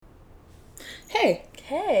Hey.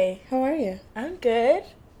 Hey. How are you? I'm good.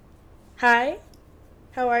 Hi.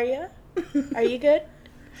 How are you? Are you good?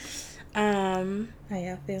 How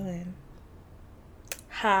y'all feeling?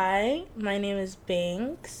 Hi. My name is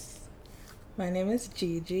Binx. My name is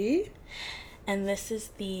Gigi. And this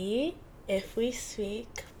is the If We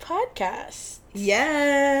Speak podcast.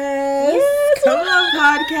 Yes. Come on,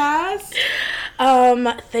 podcast.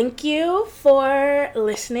 Thank you for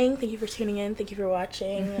listening. Thank you for tuning in. Thank you for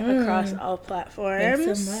watching across all platforms.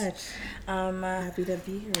 Thanks so much. Happy to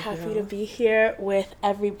be here. Happy to be here with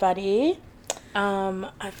everybody.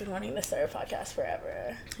 I've been wanting to start a podcast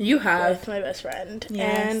forever. You have. With my best friend.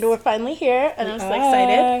 Yes. And we're finally here, and I'm so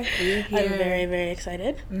excited. We're here. I'm very, very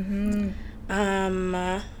excited.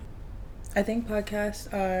 I think podcasts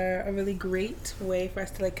are a really great way for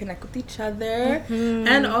us to connect with each other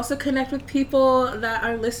and also connect with people that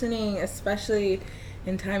are listening, especially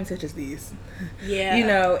in times such as these. Yeah. You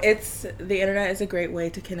know, the internet is a great way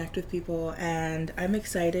to connect with people, and I'm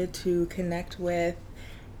excited to connect with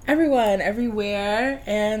everyone, everywhere,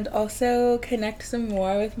 and also connect some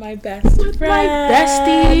more with my best friend. My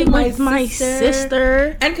bestie, with my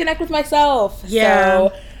sister. And connect with myself. Yeah.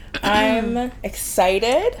 So I'm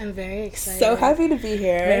excited. I'm very excited. So happy to be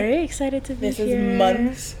here. Very excited to be this here. This is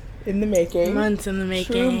months in the making. Months in the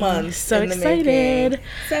making. True months. So in the excited. Making.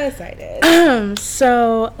 So excited.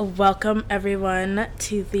 So welcome everyone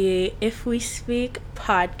to the If We Speak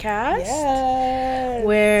podcast. Yes.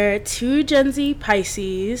 Where two Gen Z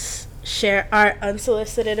Pisces share our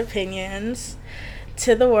unsolicited opinions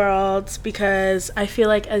to the world, because I feel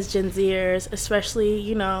like as Gen Zers,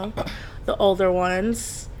 especially, the older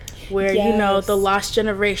ones, where, the lost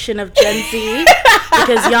generation of Gen Z,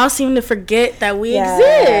 because y'all seem to forget that we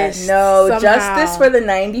exist. No, somehow. Justice for the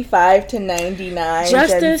 95 to 99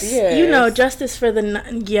 justice, Gen Zers. Justice for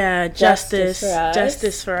the, justice for us.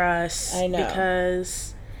 Justice for us. I know.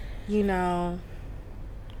 Because,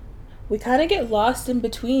 we kind of get lost in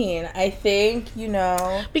between, I think,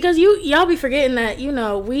 Because y'all be forgetting that,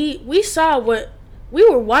 we saw what, we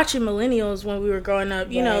were watching millennials when we were growing up.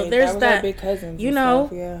 There's that. Our big cousins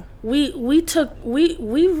stuff, yeah. We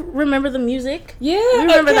remember the music. Yeah, we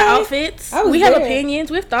remember the outfits. We have opinions.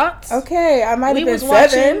 We have thoughts. Okay, I might have been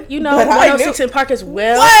watching, 7. 106 in Park as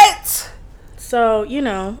well. What? So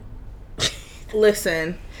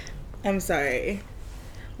Listen, I'm sorry.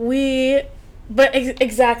 But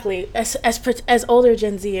exactly, as older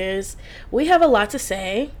Gen Zers, we have a lot to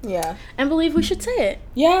say. Yeah. And believe we should say it.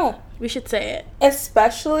 Yeah. We should say it.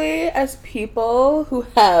 Especially as people who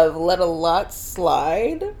have let a lot We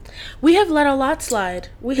slide. have let a lot slide.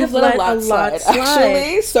 We have let a lot slide.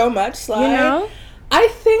 Actually, so much slide. I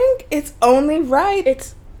think it's only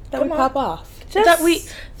right that we pop off. That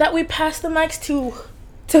we pass the mics to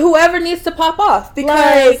whoever needs to pop off,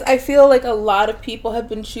 because I feel like a lot of people have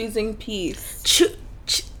been choosing peace.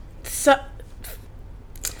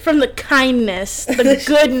 From the kindness, the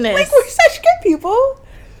goodness. We're such good people.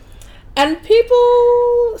 And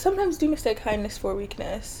people sometimes do mistake kindness for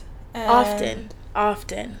weakness. And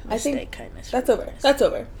Often I think kindness. That's over.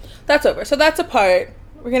 So that's a part.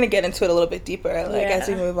 We're going to get into it a little bit deeper as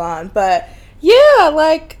we move on. But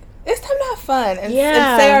it's time to have fun and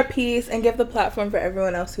say our piece and give the platform for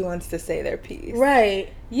everyone else who wants to say their piece.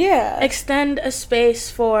 Right. Yeah. Extend a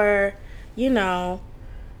space for,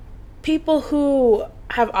 people who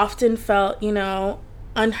have often felt,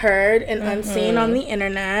 unheard and unseen on the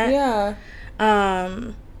internet. Yeah.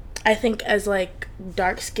 I think as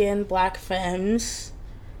dark-skinned black femmes,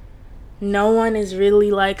 no one is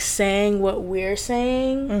really saying what we're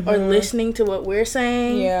saying or listening to what we're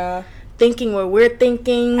saying. Yeah. Thinking what we're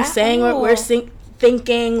thinking, saying what we're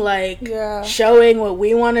thinking, showing what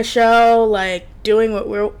we want to show, doing what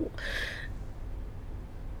we're...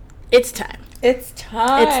 It's time. It's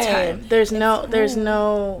time. There's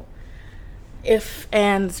no if,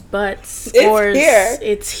 ands, buts, or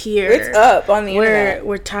it's here. It's up on the internet.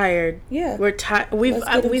 We're tired. Yeah. We're tired. We've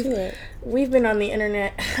been on the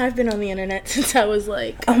internet. I've been on the internet since I was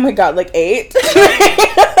oh my god, 8?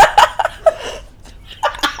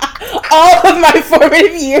 All of my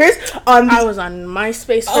formative years I was on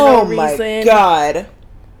MySpace for no reason. Oh my god.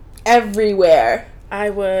 Everywhere. I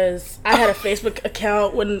had a Facebook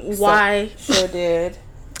account Sure did.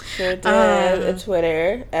 A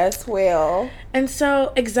Twitter as well. And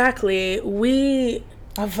so exactly, a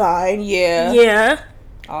Vine, yeah. Yeah.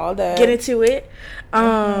 All day. Get into it.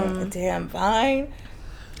 Damn Vine.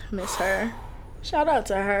 Miss her. Shout out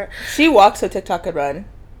to her. She walks so TikTok could run.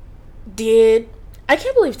 Did I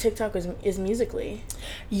can't believe TikTok is Musical.ly.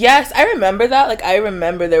 Yes, I remember that. Like, I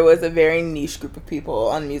remember there was a very niche group of people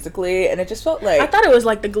on Musical.ly, and it just felt like... I thought it was,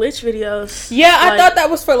 like, the glitch videos. Yeah, like, I thought that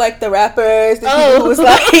was for, like, the rappers, the people who was,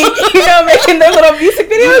 like, you know, making their little music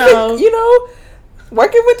videos, and, you know,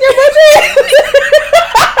 working with your budget.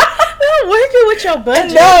 Working with your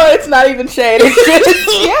budget. No, it's not even shade. It's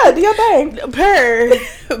just, yeah, do your thing.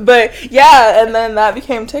 But, yeah, and then that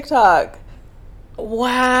became TikTok.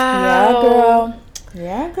 Wow.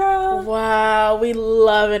 Yeah, girl. Wow, we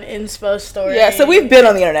love an inspo story. Yeah, so we've been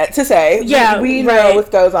on the internet, to say. Yeah, we know what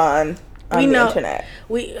goes on the internet.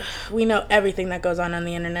 We know everything that goes on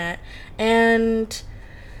the internet. And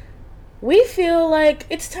we feel like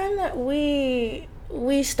it's time that we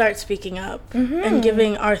start speaking up and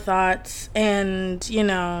giving our thoughts and, you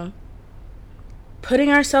know,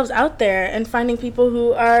 putting ourselves out there and finding people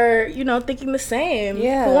who are, you know, thinking the same.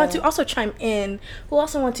 Yeah. Who want to also chime in. Who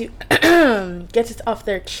also want to get it off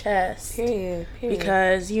their chest. Period.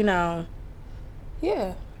 Because, you know.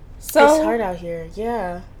 Yeah. So it's hard out here.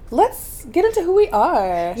 Yeah. Let's get into who we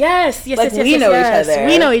are. Yes. We know each other.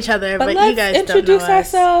 We know each other, but you guys don't know us. Introduce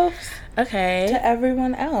ourselves. Okay. To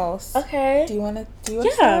everyone else. Okay. Do you want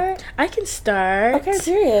to start? I can start. Okay,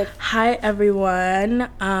 period. Hi, everyone.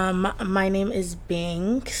 My name is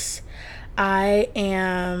Binx. I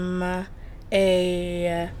am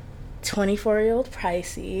a 24-year-old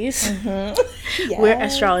Pisces. Yes. We're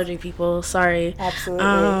astrology people. Sorry. Absolutely.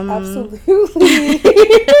 Absolutely.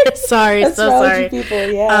 Sorry. Astrology So sorry.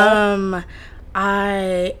 People, yeah.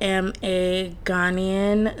 I am a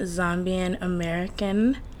Ghanaian, Zambian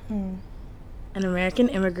American. An American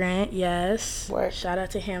immigrant, yes. Work. Shout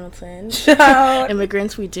out to Hamilton. Shout.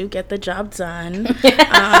 Immigrants, we do get the job done.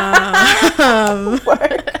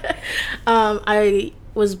 I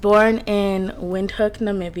was born in Windhoek,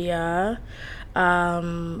 Namibia.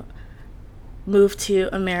 Moved to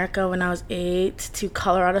America when I was 8 to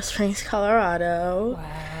Colorado Springs, Colorado.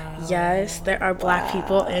 Wow. Yes, there are black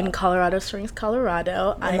people in Colorado Springs,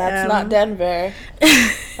 Colorado. And that's not Denver.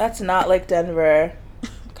 That's not like Denver.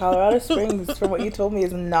 Colorado Springs, from what you told me,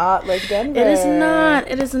 is not like Denver. It is not.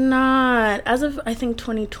 It is not. As of, I think,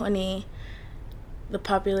 2020, the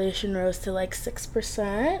population rose to like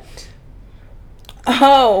 6%.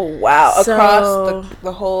 Oh, wow. So, across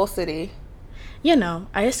the whole city. You know,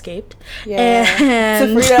 I escaped. Yeah.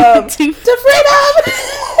 And to freedom. to freedom!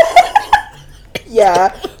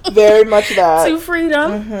 Yeah, very much that. To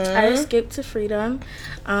freedom. I escaped to freedom.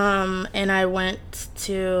 And I went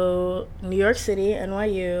to New York City,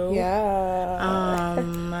 NYU.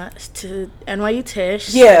 Yeah. To NYU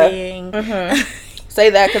Tisch. Yeah. Studying. Say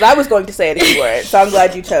that, because I was going to say it if you weren't. So I'm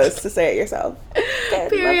glad you chose to say it yourself. Good,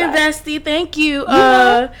 period, bestie. Thank you.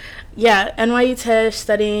 Yeah, NYU Tisch,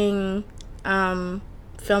 studying film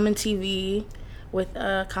and TV with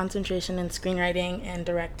a concentration in screenwriting and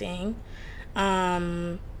directing.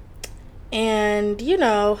 And, you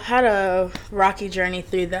know, had a rocky journey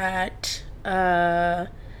through that.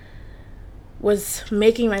 Was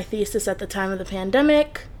making my thesis at the time of the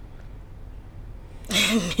pandemic.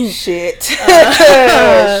 Shit.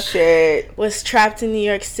 Shit. Was trapped in New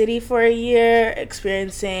York City for a year,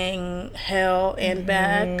 experiencing hell and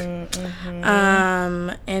back.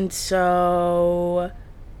 And so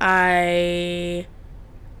I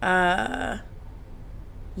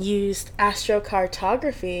used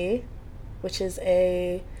astrocartography, which is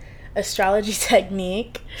a astrology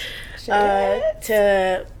technique,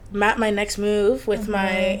 to map my next move with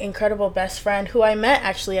my incredible best friend, who I met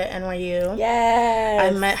actually at NYU. Yes. I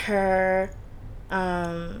met her.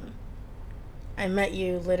 I met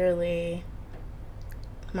you literally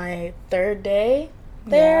my third day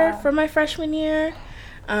there for my freshman year.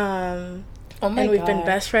 And we've been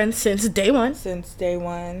best friends since day one.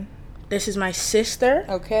 This is my sister.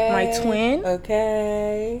 Okay. My twin.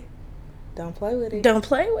 Okay. Don't play with it. Don't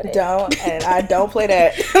play with it. Don't. And I don't play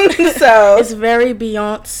that. So it's very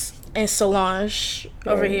Beyonce and Solange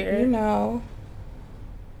over here. You know.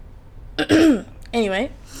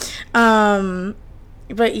 Anyway.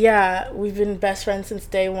 But yeah, we've been best friends since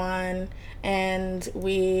day one. And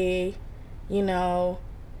we, you know,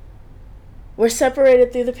 we're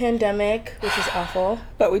separated through the pandemic, which is awful.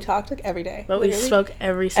 But we talked like every day. But we spoke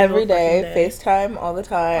every single day. FaceTime all the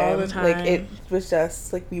time. All the time. Like, it was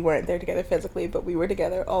just like we weren't there together physically, but we were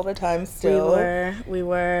together all the time still. We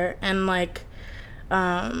were. And like,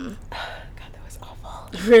 God, that was awful.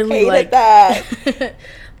 Really hated like that.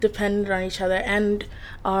 Depended on each other. And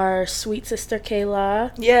our sweet sister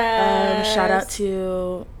Kayla. Yeah. Shout out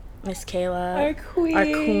to Miss Kayla, our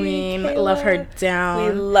queen. Kayla. Love her down.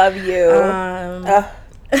 We love you.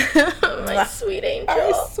 My sweet angel.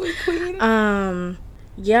 Our sweet queen.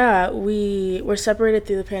 Yeah, we were separated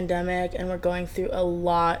through the pandemic, and we're going through a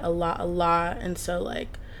lot, and so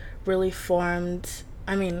like really formed.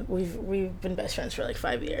 I mean, we've been best friends for like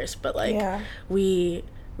 5 years, but like we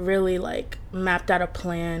really like mapped out a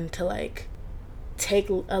plan to like take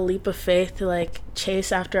a leap of faith to like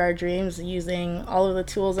chase after our dreams using all of the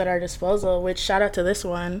tools at our disposal, which shout out to this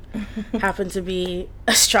one happened to be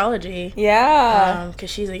astrology. Because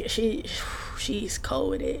she's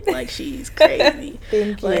cold with it. Like, she's crazy.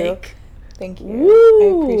 Thank you. Like, thank you.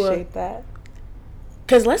 Woo. I appreciate that.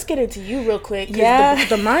 Because let's get into you real quick. Because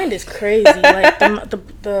the mind is crazy. Like,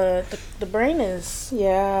 the brain is...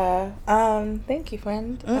 Thank you,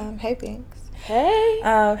 friend. Hey, Binx. Hey.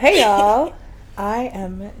 Hey, y'all. I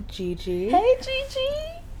am Gigi. Hey, Gigi.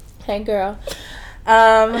 Hey, girl.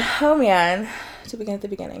 Oh, man. To begin at the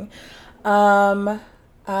beginning.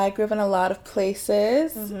 I grew up in a lot of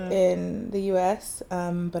places in the U.S.,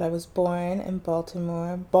 but I was born in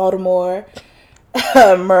Baltimore,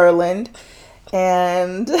 Maryland,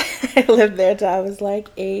 and I lived there till I was like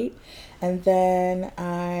 8, and then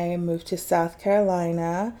I moved to South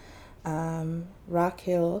Carolina, Rock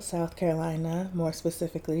Hill, South Carolina, more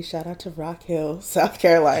specifically. Shout out to Rock Hill, South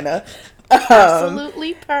Carolina.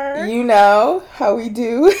 Absolutely per. You know how we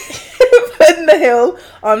do. Putting the hill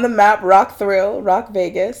on the map, Rock Thrill, Rock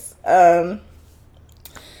Vegas. So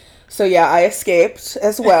yeah, I escaped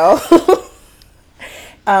as well.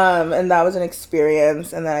 And that was an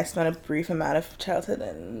experience. And then I spent a brief amount of childhood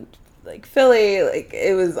in like Philly. Like,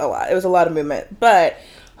 it was a lot. It was a lot of movement. But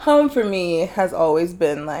home for me has always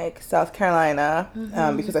been like South Carolina,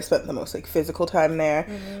 because I spent the most like physical time there.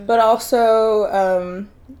 But also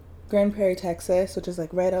Grand Prairie, Texas, which is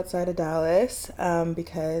like right outside of Dallas,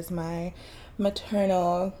 because my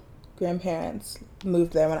maternal grandparents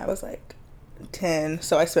moved there when I was like 10,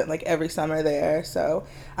 so I spent like every summer there. So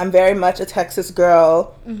I'm very much a Texas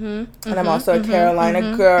girl, and I'm also a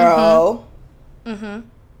Carolina girl, and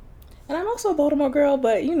I'm also a Baltimore girl,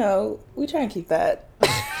 but you know, we try and keep that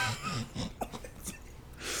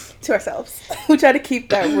to ourselves. We try to keep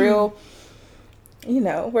that real, you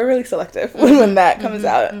know, we're really selective when that comes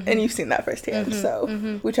out, and you've seen that firsthand,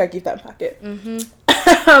 so we try to keep that in pocket.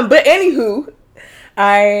 But anywho,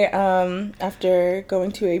 I, after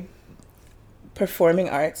going to a performing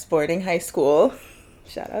arts boarding high school,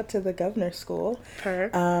 shout out to the Governor School,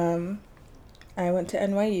 I went to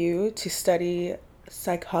NYU to study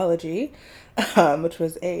psychology, which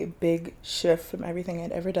was a big shift from everything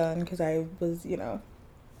I'd ever done, because I was, you know,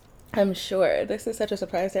 I'm sure this is such a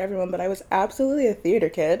surprise to everyone, but I was absolutely a theater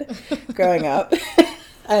kid growing up.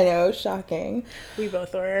 I know, shocking. We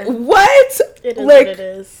both were. What? It is like, what it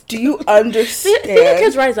is. Do you understand? Theater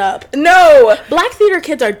kids rise up. No. Black theater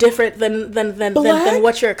kids are different than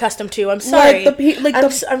what you're accustomed to. I'm sorry.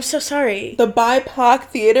 I'm so sorry. The BIPOC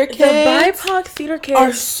theater kids. The BIPOC theater kids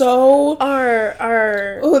are so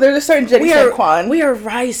Oh, there's a certain Jenny Saquon. We are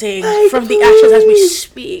rising from the ashes as we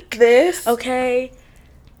speak. Okay.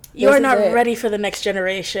 You're not ready for the next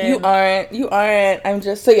generation. You aren't. I'm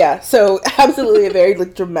just, so absolutely a very,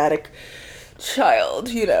 like, dramatic child,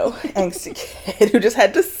 you know, angsty kid who just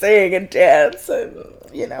had to sing and dance and,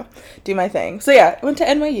 you know, do my thing. So, I went to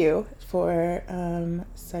NYU for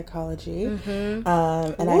psychology. And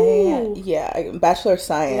I Bachelor of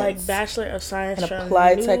Science. Like, Bachelor of Science and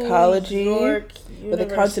applied psychology with a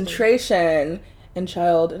concentration in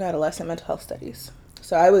child and adolescent mental health studies.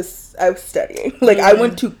 So I was studying. Like, I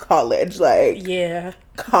went to college, like... Yeah.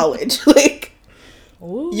 College, like...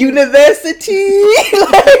 Ooh. University,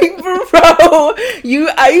 like, bro.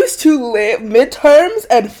 I used to live midterms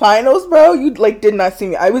and finals, bro. You, like, did not see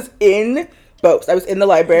me. I was in both. I was in the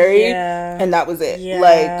library, and that was it.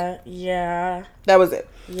 That was it.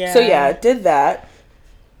 So, did that.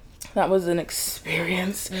 That was an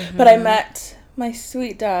experience. But I met my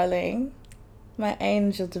sweet darling... my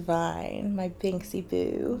angel divine, my Binxy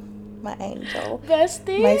boo, my angel.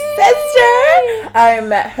 Bestie. My sister. I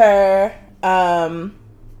met her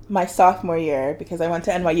my sophomore year because I went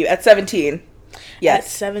to NYU at 17. Yes. At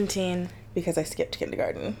 17. Because I skipped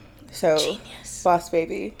kindergarten. So, genius. Boss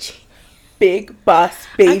baby. Big boss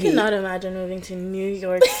baby. I cannot imagine moving to New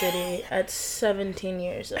York City at 17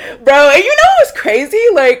 years old. Bro, and you know what's crazy?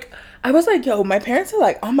 Like, I was like, yo, my parents are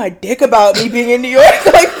like on my dick about me being in New York.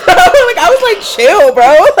 Like, bro, like, I was like, chill,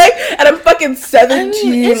 bro. Like, and I'm fucking 17. I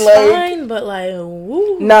mean, it's like, fine, but like,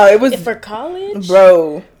 woo. No, it was. For college?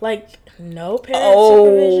 Bro. Like, no parent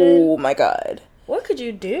supervision. Oh, my God. What could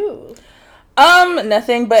you do?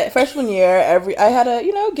 Nothing, but freshman year, I had a,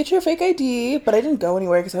 get your fake ID, but I didn't go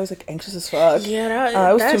anywhere because I was, like, anxious as fuck.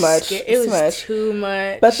 Yeah, it was too much. It was too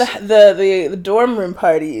much. But the dorm room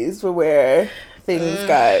parties were where things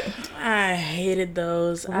got... I hated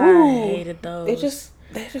those. Ooh, I hated those.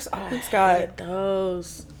 They just always got...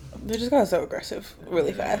 those. They just got so aggressive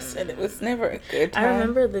really fast, and it was never a good time. I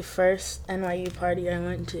remember the first NYU party I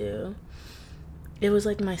went to. It was,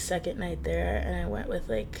 like, my second night there, and I went with,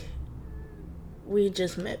 like... We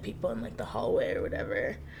just met people in, like, the hallway or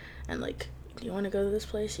whatever. And, like, do you want to go to this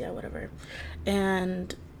place? Yeah, whatever.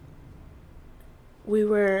 And we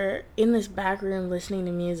were in this back room listening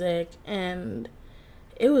to music. And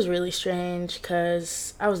it was really strange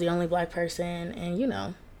because I was the only black person.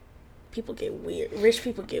 And, people get weird. Rich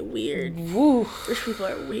people get weird. Woo. Rich people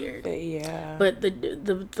are weird. Yeah. But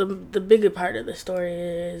the bigger part of the story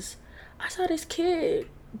is I saw this kid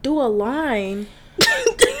do a line.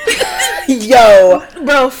 Yo,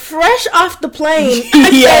 bro, fresh off the plane.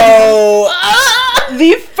 Yo,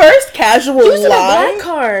 the first casual line. A black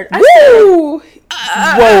card. Woo!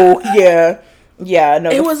 Whoa, yeah.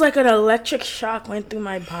 No, it was like an electric shock went through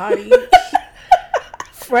my body.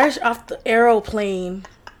 Fresh off the aeroplane.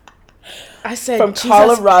 I said, from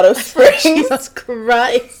Colorado Springs. Jesus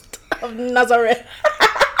Christ of Nazareth.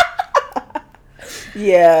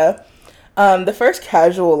 Yeah. The first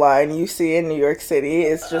casual line you see in New York City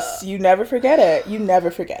is just, you never forget it. You never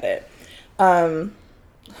forget it.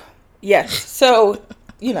 Yes. So,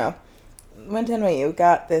 went to NYU,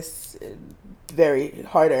 got this very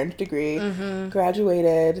hard-earned degree,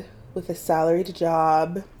 graduated with a salaried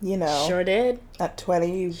job, Sure did. At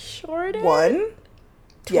 21. Sure did.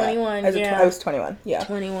 21, yeah. I was 21, yeah.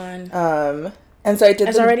 21. And so I did... I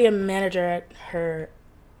was already a manager at her...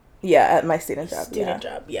 Yeah, at my student job,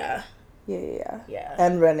 Yeah. Yeah.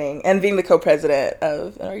 And being the co-president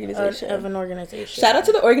of an organization. Shout out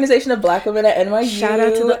to the Organization of Black Women at NYU. Shout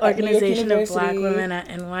out to the Organization of Black Women at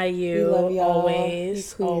NYU. We love y'all.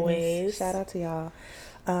 Always. Shout out to y'all.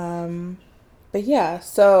 But yeah,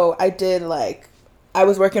 so I did I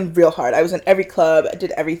was working real hard. I was in every club. I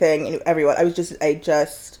did everything. I knew everyone. I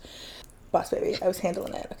just, boss baby. I was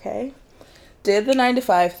handling it, okay? Did the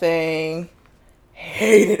 9-to-5 thing.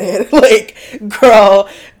 Hated it. Girl,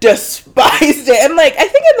 despised it. And I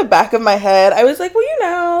think in the back of my head I was like, well,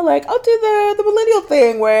 I'll do the millennial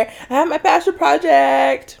thing where I have my passion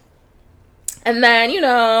project and then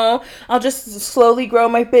I'll just slowly grow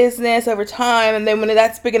my business over time, and then when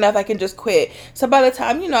that's big enough I can just quit. So by the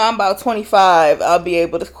time I'm about 25, I'll be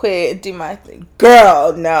able to quit and do my thing.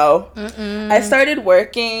 Girl, no. I started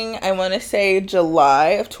working, I want to say July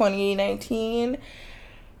of 2019.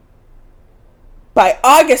 By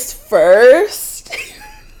August 1st,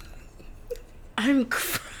 I'm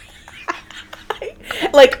crying.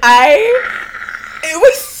 It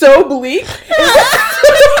was so bleak.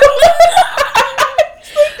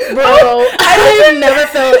 Bro, I have never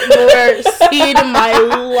felt more seen in my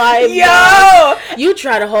life. Yo! You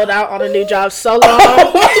try to hold out on a new job so long.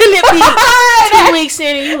 And it be 2 weeks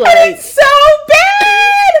in and you it's so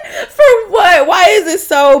bad! For what? Why is it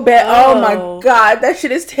so bad? Oh my god, that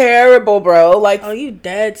shit is terrible, bro. Oh, you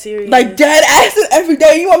dead serious? Dead ass every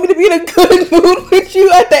day. You want me to be in a good mood with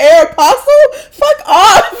you at the Aeropostale? Fuck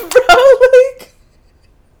off, bro.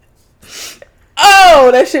 Oh,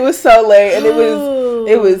 that shit was so late, and it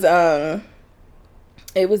was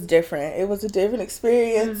different. It was a different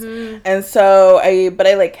experience, and so I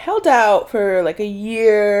held out for a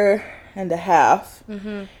year and a half,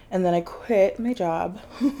 and then I quit my job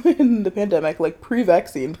in the pandemic,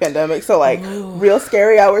 pre-vaccine pandemic, so real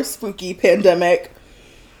scary hour, spooky pandemic,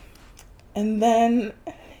 and then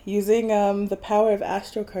using the power of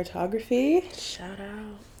astrocartography, shout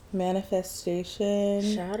out, manifestation,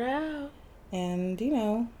 shout out. And,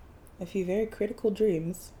 a few very critical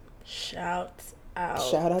dreams. Shout out.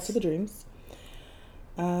 Shout out to the dreams.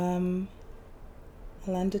 I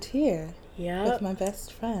landed here. Yep. With my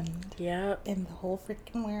best friend. Yep. In the whole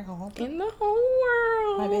freaking world.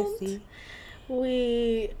 My bestie.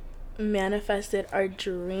 We manifested our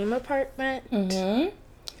dream apartment. In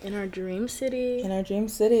our dream city.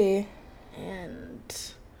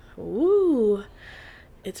 And, ooh.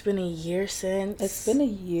 It's been a year since. It's been a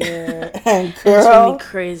year. And girl, it's been the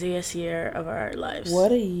craziest year of our lives.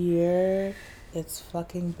 What a year it's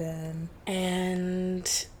fucking been.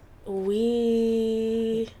 And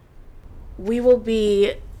we will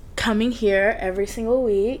be coming here every single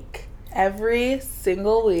week. Every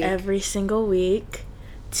single week.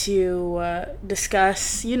 To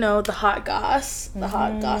discuss, the hot goss. The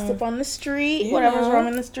hot gossip on the street. Whatever's wrong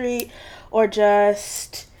in the street. Or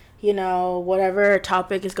just... you know, whatever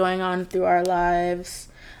topic is going on through our lives.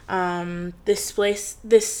 This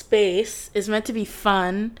space is meant to be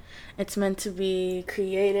fun. It's meant to be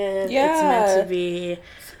creative. Yeah. It's meant to be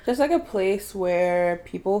just like a place where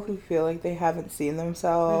people who feel like they haven't seen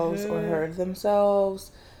themselves or heard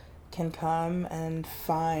themselves can come and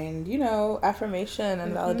find, you know, affirmation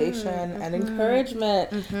and validation and encouragement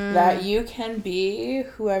that you can be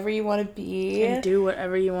whoever you want to be. And do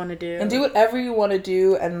whatever you want to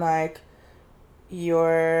do. And, like,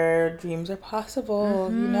 your dreams are possible,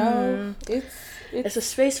 you know? It's a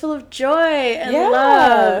space full of joy and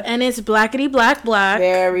love. And it's blackety black.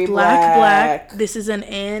 Very black. This is an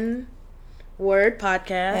N-word podcast.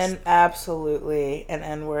 And absolutely an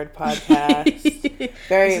N-word podcast.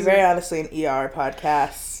 Very honestly an ER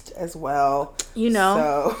podcast as well. You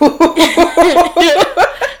know. So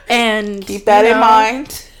and keep that in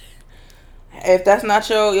mind. If that's not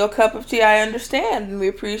your cup of tea, I understand. And we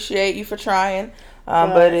appreciate you for trying.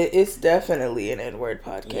 But it's definitely an N-word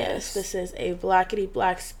podcast. Yes, this is a blackety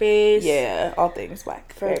black space. Yeah, all things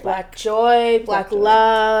black. For black joy, black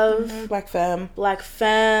love. Black femme. Black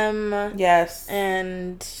femme. Yes.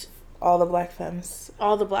 And all the black femmes.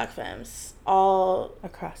 All the black femmes. All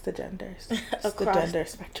across the genders. Across the gender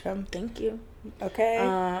spectrum. Thank you. Okay.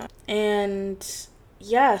 And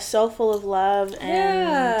yeah, so full of love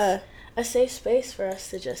and a safe space for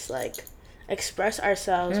us to just like express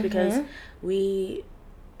ourselves because we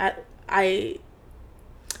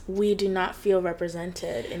do not feel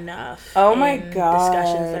represented enough. Oh my God.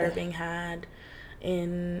 Discussions that are being had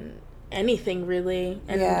in anything really,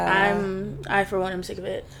 and I for one am sick of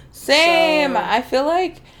it. Same. So, I feel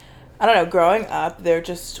like, I don't know, growing up there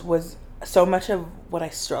just was so much of what I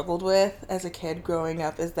struggled with as a kid growing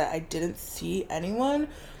up is that I didn't see anyone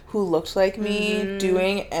who looked like me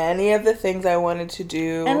doing any of the things I wanted to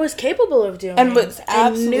do and was capable of doing, and was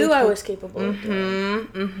absolutely knew I was capable of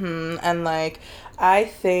doing. And like, I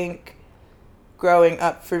think growing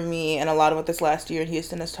up for me, and a lot of what this last year in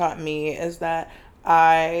Houston has taught me, is that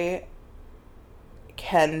I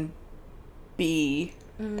can be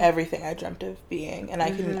everything I dreamt of being, and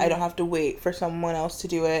I don't have to wait for someone else to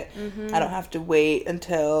do it. I don't have to wait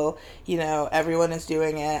until, you know, everyone is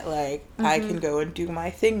doing it. Like, I can go and do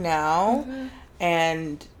my thing now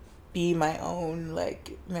and be my own,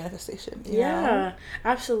 like, manifestation, you know?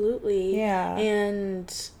 Absolutely. Yeah.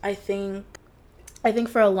 And I think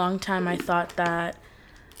for a long time I thought that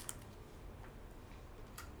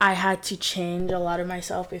I had to change a lot of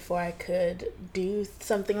myself before I could do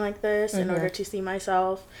something like this in order to see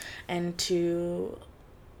myself and to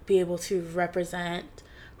be able to represent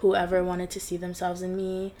whoever wanted to see themselves in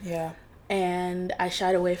me. Yeah. And I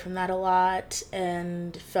shied away from that a lot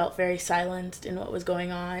and felt very silenced in what was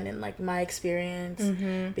going on in like my experience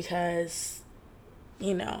because,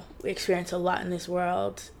 you know, we experience a lot in this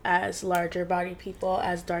world as larger body people,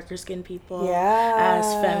 as darker skinned people, as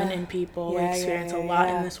feminine people. We experience a lot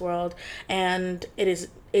in this world, and it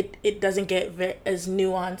doesn't get as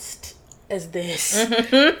nuanced as this. And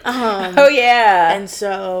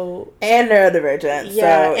so neurodivergent.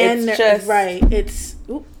 So and it's just it's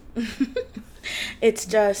it's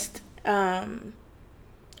just and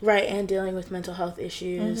dealing with mental health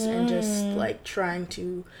issues and just like trying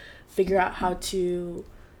to figure out how to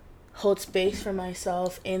hold space for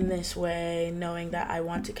myself in this way, knowing that I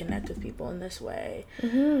want to connect with people in this way.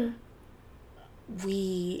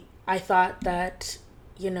 I thought that,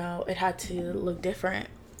 you know, it had to look different,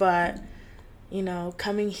 but, you know,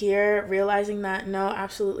 coming here, realizing that no,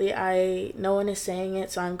 absolutely, no one is saying it,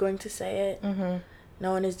 so I'm going to say it.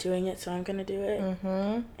 No one is doing it, so I'm going to do it.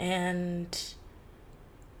 And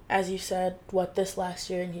as you said, what this last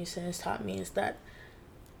year in Houston has taught me is that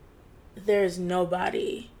there's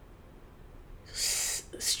nobody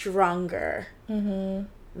stronger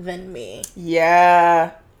than me.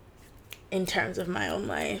 Yeah. In terms of my own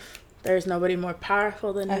life. There's nobody more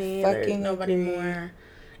powerful than me. There's nobody more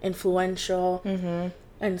influential.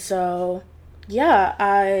 And so, yeah,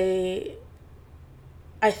 I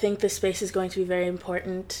think this space is going to be very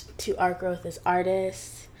important to our growth as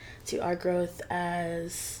artists, to our growth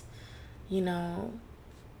as, you know,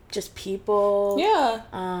 just people. Yeah.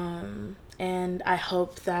 And I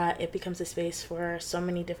hope that it becomes a space for so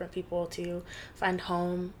many different people to find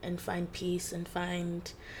home and find peace and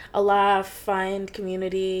find a laugh, find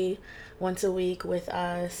community once a week with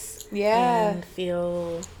us. Yeah. And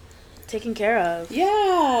feel taken care of.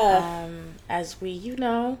 Yeah. As we, you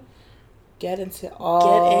know, get into it.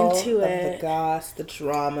 The goss, the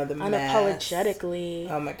drama, the mess. Unapologetically.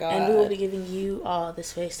 Oh my God. And we will be giving you all the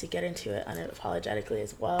space to get into it unapologetically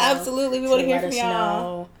as well. Absolutely. We want to hear from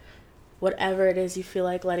y'all. Know whatever it is you feel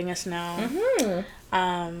like letting us know.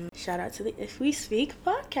 Mm-hmm. Shout out to the If We Speak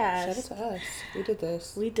podcast. Shout out to us. We did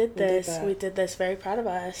this. We did this. Very proud of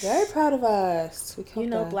us. Very proud of us. We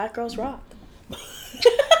killed that. Black girls rock.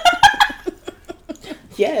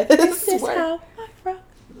 Yes. This is how I rock.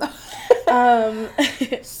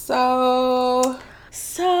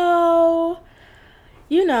 So,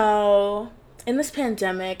 you know, in this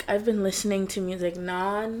pandemic, I've been listening to music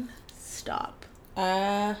non-stop.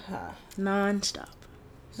 Non-stop.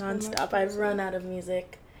 I've run out of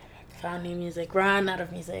music. Found new music. Run out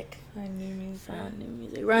of music. Found new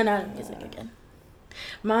music. Run out of music again.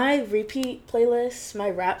 My repeat playlists, my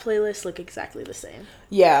rap playlists look exactly the same.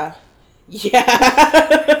 Yeah. Is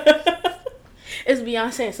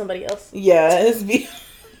Beyonce and somebody else? Yeah, it's Beyonce.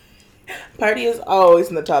 Party is always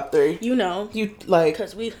in the top 3. You know. You like.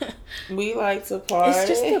 Because we like to party. It's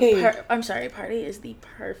just I'm sorry, Party is the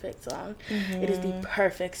perfect song. Mm-hmm. It is the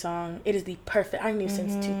perfect song. It is the perfect. I knew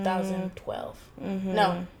since 2012. Mm-hmm.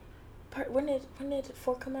 No. When did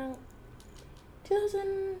 4 come out?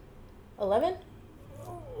 2011?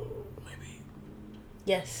 Maybe.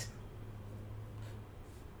 Yes.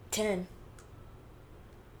 10.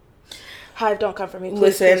 Hive, don't come for me.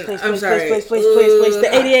 Please, Listen, please. The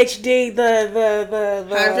ADHD, the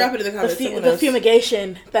Hive, drop it in the comments. The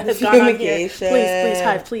fumigation that has gone on here. Please,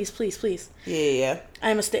 Hive, please. Yeah. I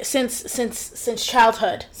am a since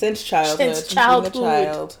childhood. Since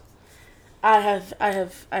childhood. I have,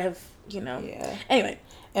 you know. Yeah. Anyway.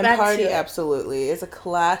 And Party absolutely is a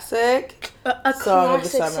classic song of the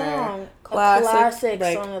summer. Classic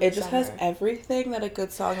like, song of the summer. It just has everything that a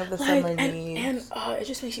good song of the summer needs. And it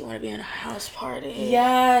just makes you want to be in a house party.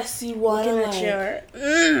 Yes, you want to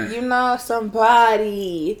you know,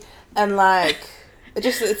 somebody. And like,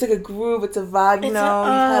 it's like a groove, it's a vibe, you know.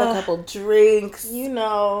 You've had a couple drinks. You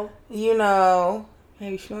know.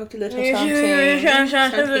 Maybe smoked a little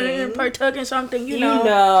something. Partook in something, you know. You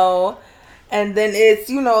know. And then it's,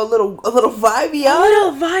 you know, a little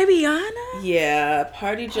Vibiana. Yeah,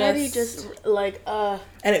 Party just like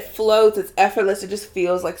and it floats, it's effortless, it just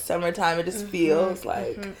feels like summertime, it just feels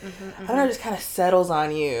like I don't know, it just kind of settles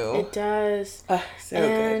on you. It does.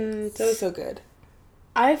 Good. So good.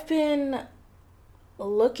 I've been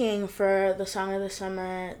looking for the song of the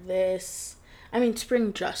summer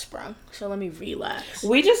spring just sprung, so let me relax.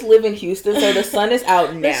 We just live in Houston, so the sun is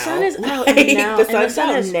out now. The sun is out now. The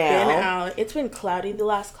sun has been out. It's been cloudy the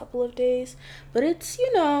last couple of days, but it's,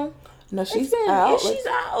 you know. No, she's out. She's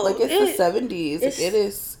out. Like, it's the 70s. It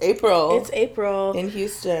is April. It's April. In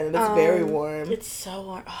Houston. It's very warm. It's so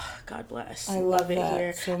warm. Oh, God bless. I love it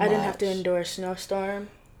here. So much. I didn't have to endure a snowstorm.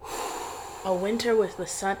 A winter with the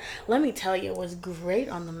sun. Let me tell you, it was great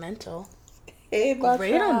on the mental. Great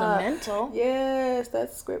on the mental. Yes,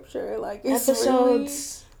 that's scripture. Like, it's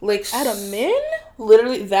episodes really, like admin.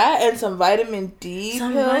 Literally that and some vitamin D.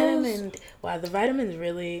 Wow, the vitamins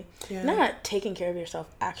really not taking care of yourself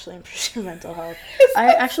actually improves your mental health.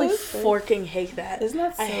 I actually fucking hate that. Isn't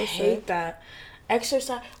that so I hate that.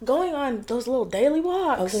 Exercise, going on those little daily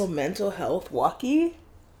walks. A little mental health walkie.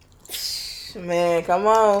 Man, come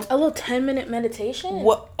on. A little 10-minute meditation.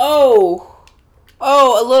 What? Oh,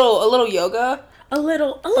 a little yoga. A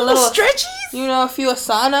little stretchies. You know, a few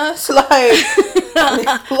asanas. Like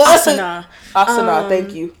Asana,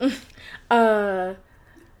 thank you.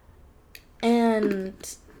 And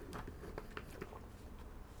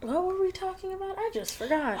what were we talking about? I just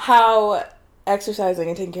forgot. How exercising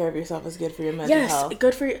and taking care of yourself is good for your mental health. Yes,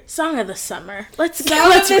 good for your song of the summer. Let's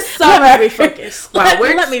Let me refocus. Wow,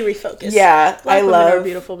 let me refocus. Yeah, Black women are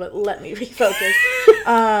beautiful, but let me refocus.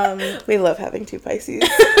 We love having 2 Pisces.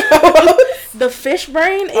 The fish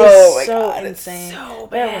brain is God, insane. So bad.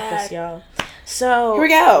 Bear with us, y'all. So here we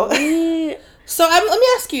go. So let me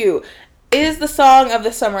ask you: is the song of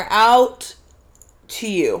the summer out to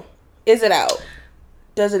you? Is it out?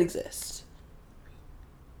 Does it exist?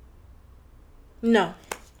 No,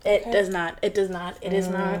 it does not. It does not. It is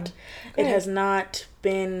not. It has not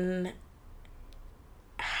been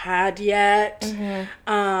had yet.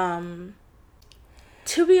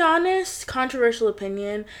 To be honest, controversial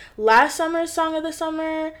opinion, last summer's song of the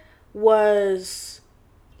summer was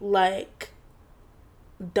like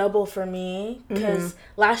double for me because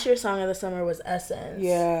last year's song of the summer was Essence.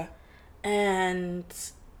 Yeah.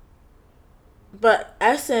 But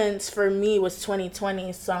Essence for me was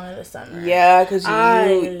 2020's song of the summer. Yeah, because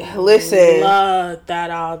I love that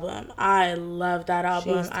album. I love that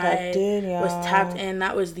album. She's tapped in, y'all. Was tapped in.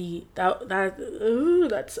 That was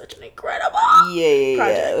that's such an incredible project.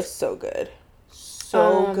 Yeah. It was so good.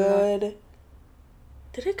 So good.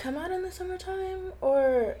 Did it come out in the summertime?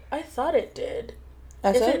 Or I thought it did.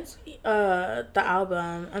 Essence? The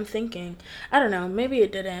album. I'm thinking. I don't know. Maybe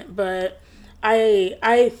it didn't, but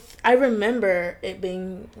I remember it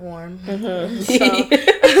being warm. Mm-hmm.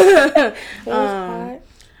 So,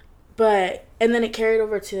 but and then it carried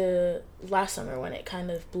over to last summer when it kind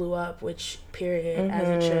of blew up, which period as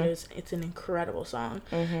it should. It's an incredible song.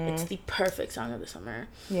 It's the perfect song of the summer.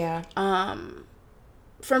 Yeah.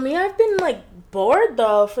 For me, I've been like bored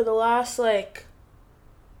though for the last like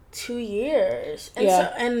 2 years, and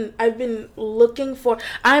and I've been looking for.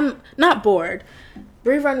 I'm not bored.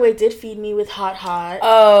 Brie Runway did feed me with Hot.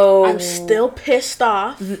 Oh. I'm still pissed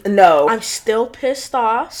off. No. I'm still pissed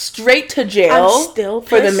off. Straight to jail. I'm still pissed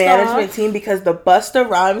for the management team because the Busta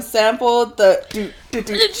Rhymes sample, the... she would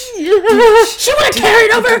have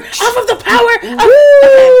carried over off of the power.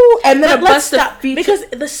 Okay. And then let's stop. Because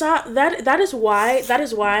the song... That is why...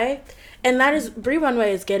 And that is... Brie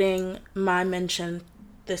Runway is getting my mention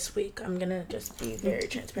this week. I'm gonna just be very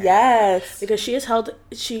transparent. Yes, because she has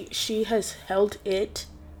held it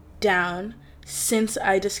down since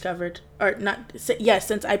I discovered,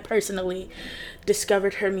 since I personally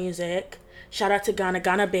discovered her music. Shout out to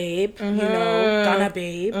Ghana Babe, you know, Ghana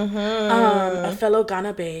Babe, a fellow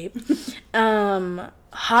Ghana Babe.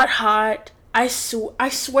 Hot. I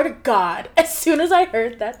swear to God, as soon as I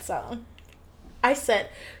heard that song, I said,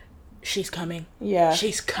 she's coming. Yeah.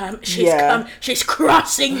 She's come. She's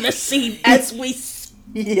crossing the sea as we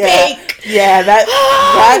speak. Yeah,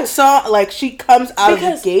 that song, like, she comes out of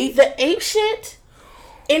the gate. The ape shit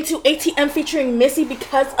into ATM featuring Missy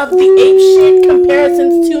because of the ape shit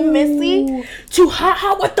comparisons to Missy to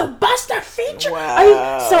Hot with the Buster feature.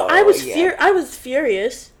 Wow. I was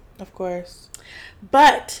furious. Of course.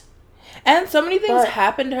 But... And so many things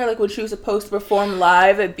happened to her, like when she was supposed to perform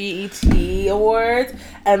live at BET Awards,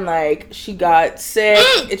 and like she got sick,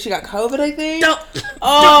 and she got COVID, I think.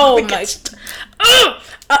 Oh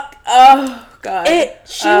God!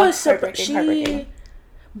 She was heartbreaking.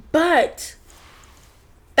 But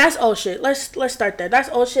that's old shit. Let's start there. That's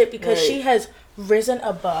old shit because she has risen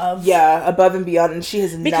above. Yeah, above and beyond, and she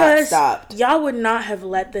has not stopped. Y'all would not have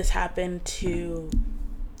let this happen to.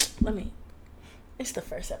 It's the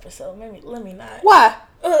first episode. Let me not. Why?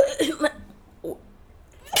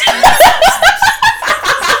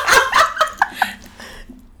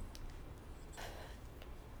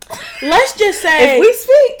 Let's just say if we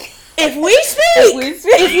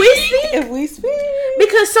speak,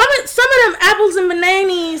 because some of them apples and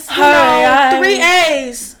bananas, 3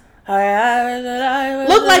 A's,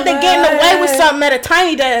 look like they're getting away with something at a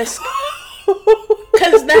tiny desk.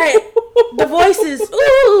 Cause the voice is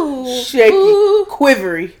shaky,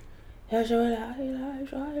 quivery.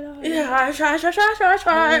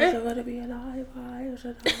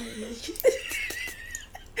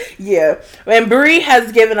 Yeah, and Brie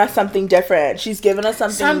has given us something different. She's given us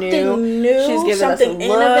something new. She's given something us a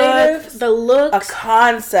look, innovative. The looks, a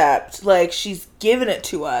concept. Like she's given it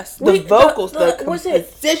to us. The vocals, the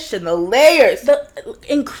composition, the layers,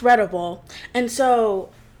 incredible. And so,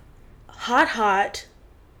 Hot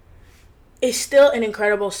is still an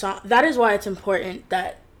incredible song. That is why it's important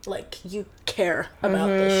that like you care about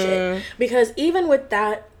this shit, because even with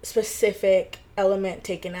that specific element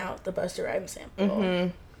taken out, the Busta Rhymes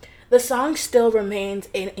sample, the song still remains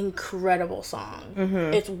an incredible song.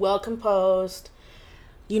 It's well composed.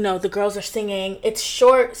 You know, the girls are singing. It's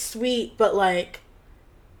short, sweet, but like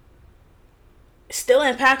still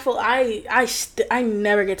impactful. I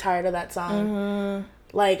never get tired of that song.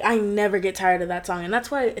 Like, I never get tired of that song. And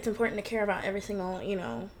that's why it's important to care about every single,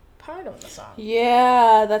 part of the song.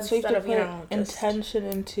 Yeah, that's why you have to put intention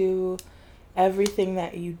into everything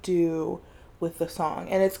that you do with the song.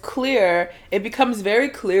 And it's clear, it becomes very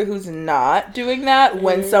clear who's not doing that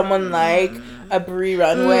when someone like a Brie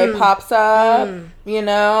Runway pops up,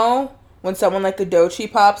 when someone like a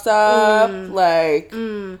Doechii pops up, like...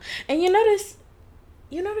 And you notice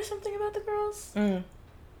something about the girls?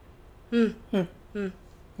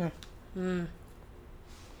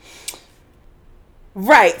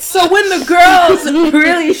 Right. So when the girls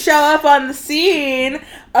really show up on the scene,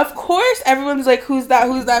 of course everyone's like, who's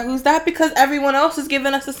that? Because everyone else is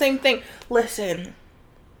giving us the same thing. Listen,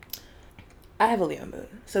 I have a Leo moon,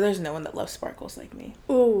 so there's no one that loves sparkles like me.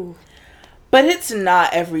 Ooh. But it's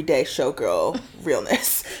not everyday showgirl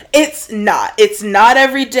realness. It's not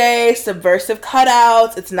everyday subversive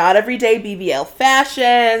cutouts. It's not everyday BBL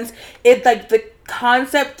fashions. It's like the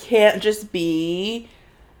concept can't just be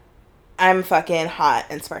I'm fucking hot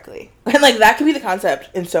and sparkly. And, like, that could be the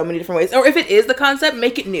concept in so many different ways. Or if it is the concept,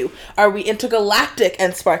 make it new. Are we intergalactic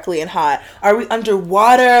and sparkly and hot? Are we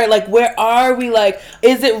underwater? Like, where are we? Like,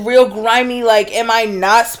 is it real grimy? Like, am I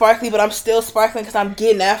not sparkly, but I'm still sparkling because I'm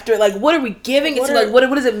getting after it? Like, what are we giving it to? Like, what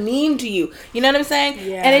does it mean to you? You know what I'm saying?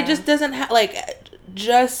 Yeah. And it just doesn't have, like,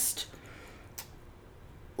 just...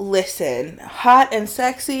 Listen, hot and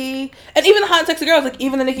sexy, and even the hot and sexy girls, like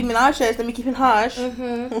even the Nicki Minaj, the Nicki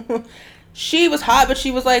Minaj, she was hot, but she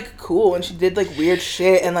was like cool, and she did like weird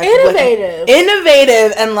shit and like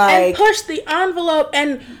innovative, and like and pushed the envelope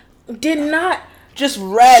and did not just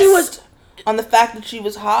rest. She was on the fact that she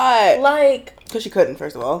was hot, like because she couldn't.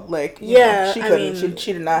 First of all, like yeah, she couldn't. I mean,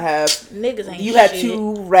 she did not have niggas. Ain't you shit. had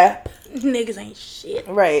to rep. Niggas ain't shit.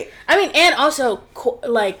 Right. I mean, and also,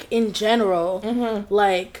 like, in general,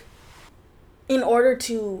 like, in order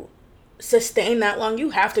to sustain that long, you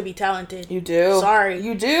have to be talented. You do. Sorry.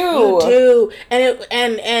 You do. You do.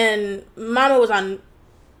 And Mama was on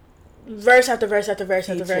verse after verse after verse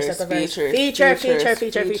after verse after verse. Feature.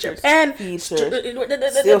 And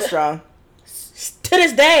still strong. To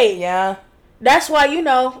this day. Yeah. That's why, you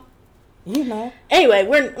know. Anyway,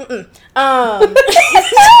 we're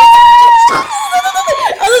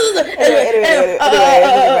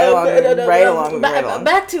right along.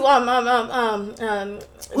 Back to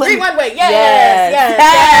Green One Way.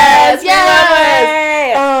 Yes.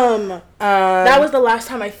 That was the last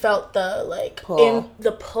time I felt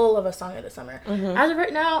the pull of a song of the summer. As of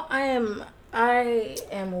right now, I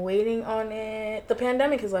am waiting on it. The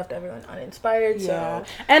pandemic has left everyone uninspired. Yeah.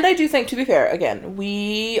 So. And I do think, to be fair, again,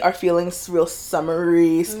 we are feeling real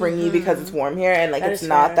summery, springy because it's warm here, and like it's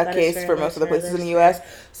not that case for most of the places in the U.S.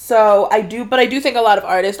 So I do think a lot of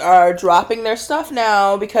artists are dropping their stuff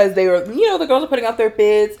now because they were, the girls are putting out their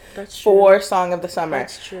bids for Song of the Summer.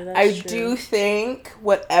 That's true. I do think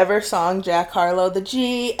whatever song Jack Harlow, the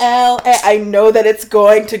GLA, I know that it's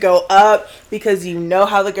going to go up because you know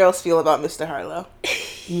how the girls feel about Mr. Harlow.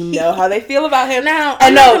 You know how they feel about him. Now,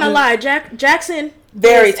 I'm not gonna lie, Jackson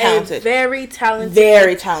very talented. Very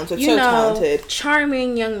talented. Talented.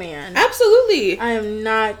 Charming young man. Absolutely. I am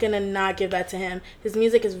not gonna not give that to him. His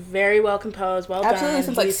music is very well composed, well done. Absolutely,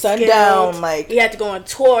 since like Sundown, like he had to go on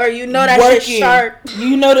tour. You know that shit's sharp.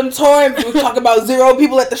 You know them touring. We talk about 0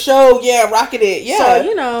 people at the show. Yeah, rocking it. Yeah.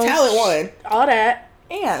 So talent won. All that.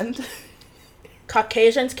 And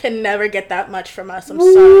Caucasians can never get that much from us. I'm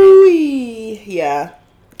sorry. Yeah.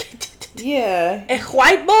 Yeah. A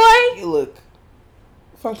white boy? Look.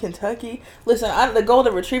 From Kentucky. Listen, the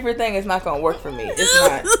golden retriever thing is not gonna work for me. It's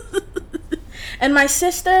not. And my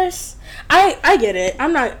sisters, I get it.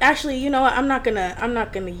 I'm not actually. You know what? I'm not gonna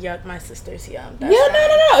yuck my sisters young. No.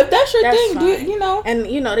 If that's your thing, dude, And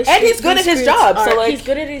he's good at his job. So like, he's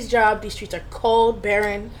good at his job. These streets are cold,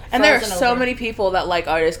 barren, and there are so many people that like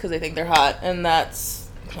artists because they think they're hot, and that's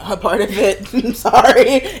a part of it. I'm sorry,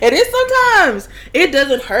 it is sometimes. It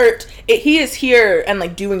doesn't hurt. He is here and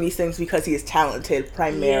like doing these things because he is talented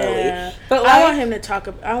primarily. Yeah. But I want him to talk.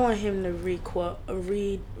 I want him to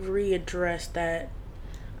readdress that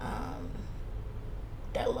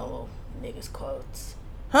that low niggas quotes.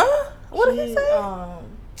 Huh? What did he say?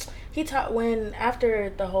 He taught when after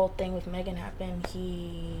the whole thing with Megan happened.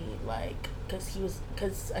 He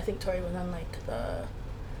because I think Tory was on like the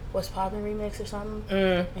What's Poppin' remix or something.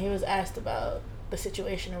 And he was asked about the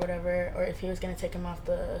situation or whatever, or if he was going to take him off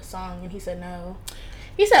the song, and he said no.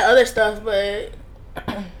 He said other stuff, but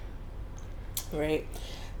right.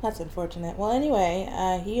 That's unfortunate. Well, anyway,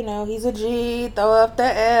 he's a G. Throw up the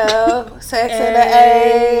L, sex in the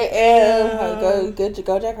A, M.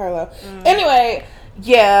 Go Jack Harlow. Anyway,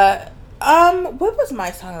 yeah. What was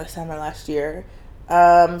my song of the summer last year?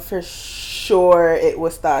 For sure, it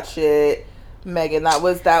was Thought Shit. Megan, that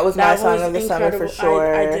was my song of the summer for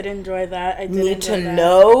sure. I did enjoy that. Need to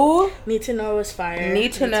Know was fire.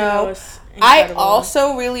 Need to Know was incredible. I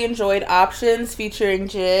also really enjoyed Options featuring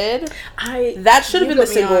Jid. That should have been the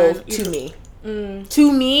single to me.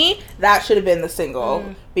 To me, that should have been the single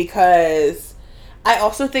because I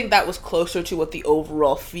also think that was closer to what the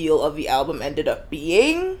overall feel of the album ended up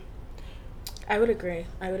being. I would agree.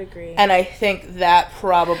 And I think that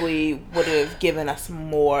probably would have given us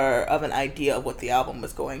more of an idea of what the album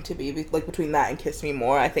was going to be. Like, between that and Kiss Me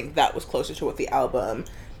More, I think that was closer to what the album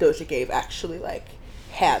Doja Gave actually, like,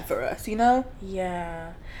 had for us,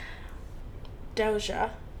 Yeah.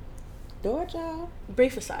 Doja.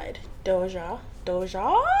 Brief aside. Doja.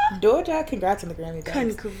 Congrats on the Grammy.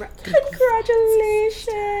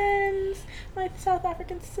 Congratulations, my South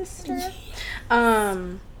African sister.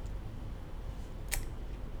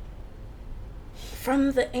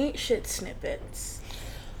 From the Ain't Shit snippets,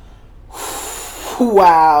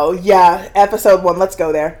 Wow. Yeah. Episode 1. Let's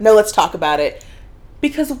go there. No, let's talk about it.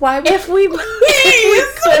 Because why would if we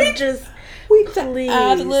could just please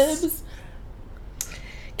ad-libs.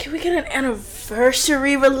 Can we get an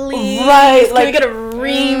anniversary release? Right. Can we get a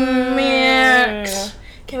remix?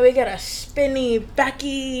 Can we get a spinny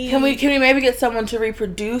Becky? Can we maybe get someone to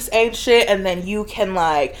reproduce Ain't Shit, and then you can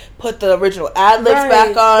like put the original ad-libs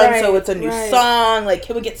back on, so it's a new song? Like,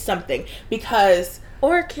 can we get something? Because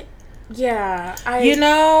like,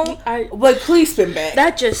 please spin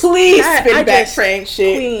back. Please spin back for Ain't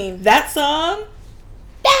Shit. Queen. That song.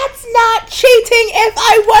 That's not cheating if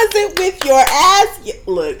I wasn't with your ass.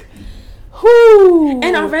 Look. Whoo.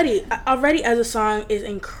 And already as a song is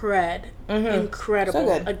incredible.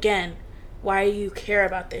 So again, why you care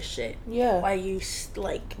about this shit? Yeah. Why you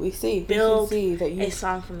we see build that you a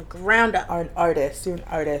song from the ground up? Are an artist. You're an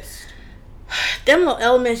artist. Them little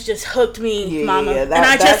elements just hooked me, mama. Yeah, and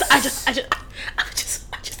I just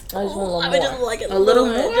want like it a little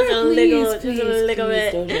more. Just a little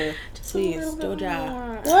bit. Doja. Please,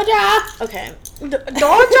 Doja. Okay.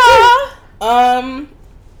 Doja.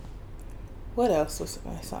 What else was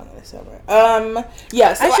my song of the summer?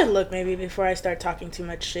 Yeah. So I should look maybe before I start talking too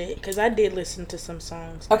much shit, because I did listen to some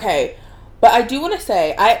songs. Okay, but I do want to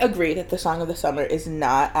say I agree that the song of the summer is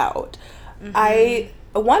not out. Mm-hmm. I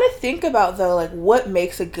want to think about though, like, what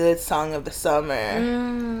makes a good song of the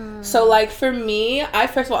summer. So like for me,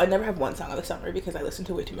 first of all, I never have one song of the summer because I listen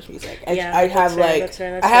to way too much music. I have a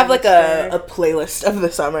playlist of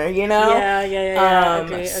the summer, you know?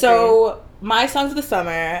 Yeah. So my songs of the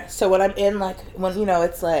summer, so when I'm in like, when, you know,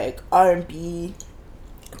 it's like R&B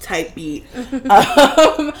type beat,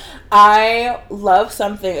 I love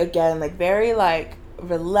something, again, like very like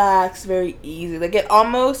relaxed, very easy. Like it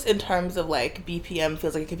almost, in terms of like BPM,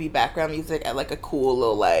 feels like it could be background music at like a cool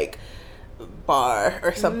little like bar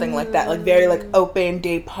or something like that. Like very like open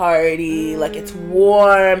day party. Like it's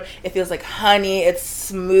warm. It feels like honey. It's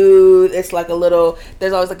smooth. It's like a little,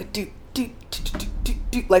 there's always like a do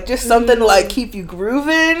like just something to like keep you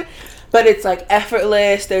grooving. But it's like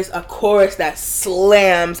effortless. There's a chorus that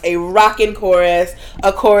slams, a rockin' chorus,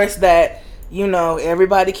 a chorus that, you know,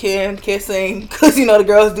 everybody can sing, because, you know, the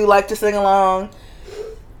girls do like to sing along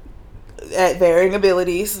at varying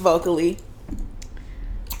abilities vocally.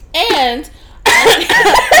 And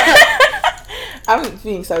I'm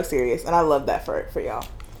being so serious, and I love that for y'all.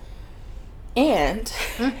 And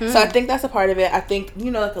so I think that's a part of it. I think,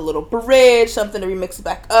 you know, like a little bridge, something to remix it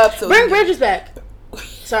back up. So bring bridges back.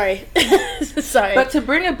 Sorry. But to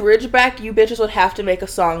bring a bridge back, you bitches would have to make a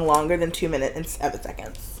song longer than 2 minutes and 7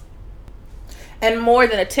 seconds. And more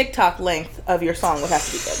than a TikTok length of your song would have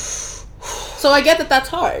to be good. So I get that that's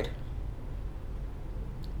hard.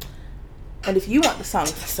 And if you want the song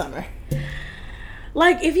of the summer,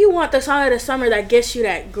 like, if you want the song of the summer that gets you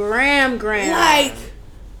that gram, like,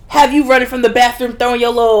 have you running from the bathroom throwing your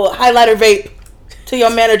little highlighter vape to your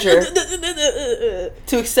manager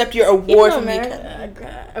to accept your award from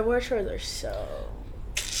the award shows are so.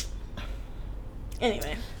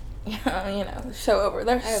 Anyway. Yeah, you know, so over.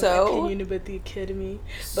 They're I have so. my opinion about the Academy,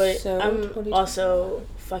 but so I'm also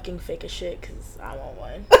fucking fake as shit because I want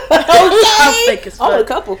one. I'm fake as fuck. I want a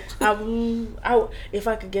couple. If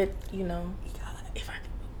I could get, you know, if I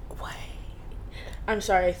could. What? I'm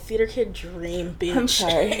sorry, theater kid dream, bitch. I'm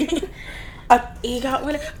sorry. EGOT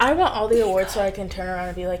winner. I want all the awards so I can turn around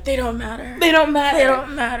and be like, they don't matter. They don't matter. They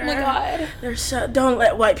don't matter. Oh my god. They're so. Don't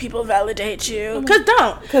let white people validate you. Cause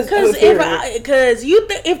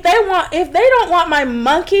if they don't want my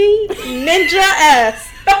monkey ninja ass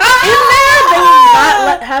in there, they will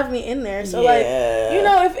not have me in there. So like, you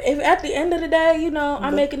know, if at the end of the day, you know,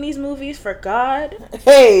 I'm making these movies for God.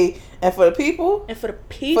 Hey. And for the people? And for the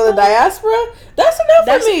people? For the diaspora? That's enough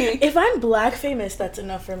for me. If I'm black famous, that's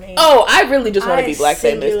enough for me. Oh, I really just want to be black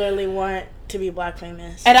famous. I singularly want to be black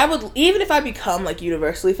famous. And I would, even if I become, like,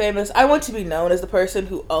 universally famous, I want to be known as the person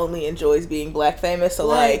who only enjoys being black famous. So,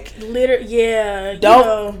 like yeah.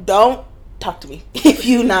 Don't talk to me. If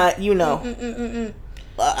you not, you know.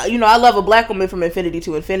 You know, I love a black woman from infinity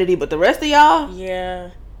to infinity, but the rest of y'all? Yeah.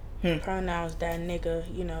 Pronouns that nigga,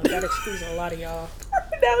 you know, that excludes a lot of y'all.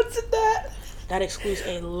 Pronouns and that. That excludes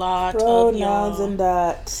a lot of y'all. Pronouns and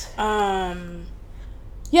that.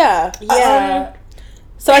 Yeah.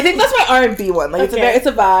 So I think that's my R&B one. Like, it's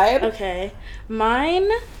a vibe. Okay.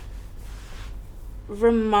 Mine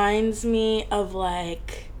reminds me of,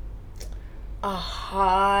 like, a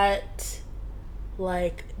hot,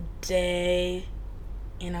 like, day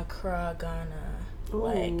in Accra, Ghana.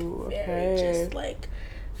 Like, just, like,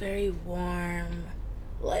 very warm.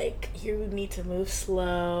 Like, you need to move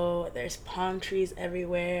slow. There's palm trees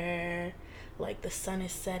everywhere. like the sun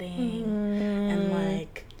is setting and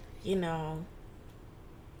like, you know,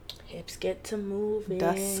 hips get to moving.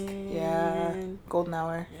 Dusk, yeah. Golden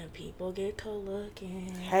hour. And people get to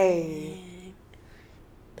looking. Hey.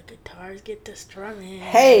 The guitars get to strumming.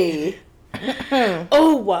 Hey.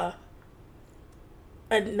 Oh,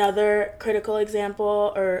 another critical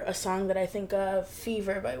example, or a song that I think of,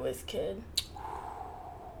 Fever by Wizkid.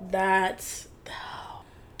 That's...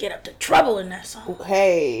 get up to trouble in that song.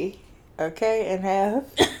 Hey. Okay, and have.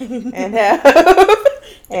 And have.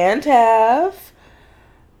 And have.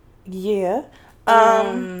 Yeah.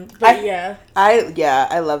 But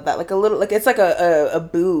I love that. Like a little, like it's like a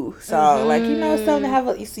boo song. Like, you know, something to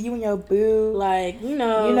have. You see you and your boo. Like, you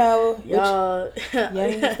know, y'all. Yeah,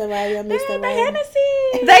 Mr. Right, yeah, Mr. the Right.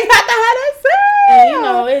 Hennessy. They got the Hennessy. And you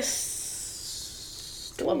know,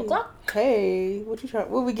 it's 12 o'clock. Hey, what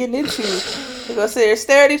we getting into? We're gonna sit there,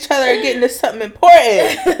 stare at each other, and get into something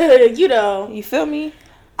important. You know. You feel me?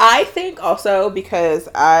 I think also because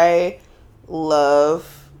I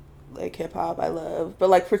love like hip hop, but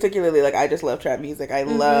like particularly like I just love trap music. I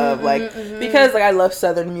love because like I love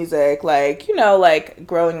Southern music. Like, you know, like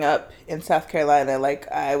growing up in South Carolina,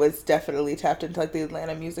 like I was definitely tapped into like the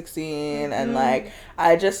Atlanta music scene, and like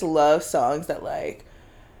I just love songs that like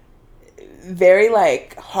very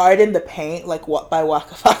like hard in the paint, like what by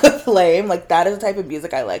Waka Waka Flame. Like that is the type of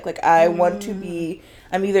music I like. Like I want to be,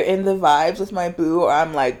 I'm either in the vibes with my boo or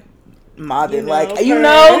I'm like mobbing, you know, like, you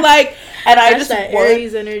know, like, and I just that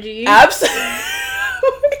Aries energy. Absolutely.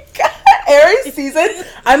 Oh my God. Aries season.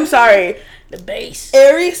 I'm sorry. The bass.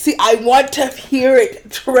 Aries, I want to hear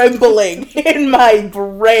it trembling in my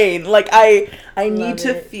brain. Like, I need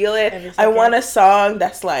to feel it. I want a song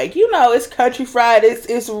that's like, you know, it's country fried,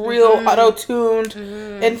 it's real auto-tuned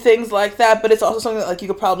and things like that, but it's also something that, like, you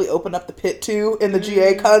could probably open up the pit to in the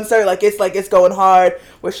GA concert. Like, it's going hard.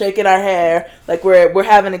 We're shaking our hair. Like, we're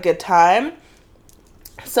having a good time.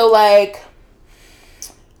 So, like,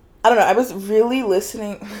 I don't know. I was really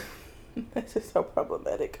listening... This is so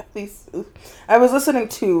problematic. At least I was listening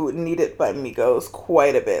to Need It by Migos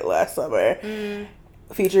quite a bit last summer,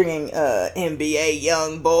 featuring NBA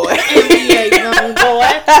Young Boy. NBA Young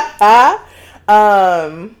Boy.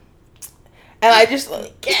 And I just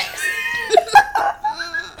like, yes.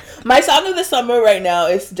 My song of the summer right now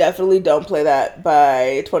is definitely "Don't Play That"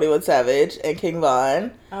 by 21 Savage and King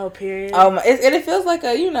Von. Oh, period. And it feels like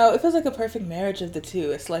a perfect marriage of the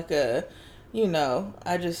two. It's like a, you know,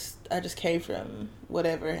 I just came from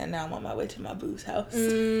whatever, and now I'm on my way to my boo's house.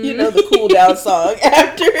 You know, the cool down song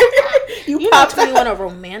after you pop. You want a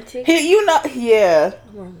romantic? You know, yeah.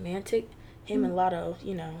 Romantic. Him and Lotto,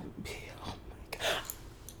 you know. Oh my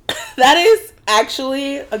God. That is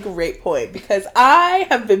actually a great point, because I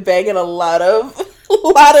have been banging a lot of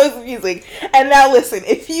Lotto's music. And now listen,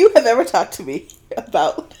 if you have ever talked to me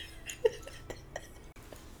about...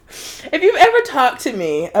 If you've ever talked to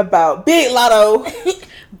me about Big Lotto,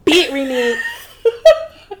 Beat Remix,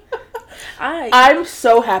 I'm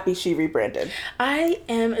so happy she rebranded. I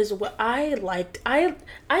am as well. I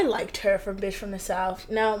liked her from Bitch from the South.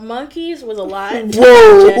 Now, Monkeys was a lot.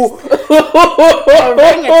 Whoa.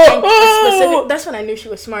 Specific. That's when I knew she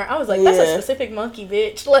was smart. I was like, that's a specific monkey,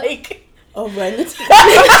 bitch. Like, orangutan.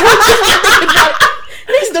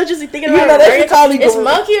 Niggas don't just be thinking about orangutan. It's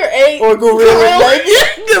monkey or gorilla.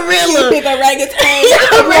 Gorilla. Big orangutan.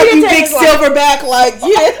 You big silverback. Like,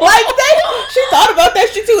 yeah. Like, she thought about that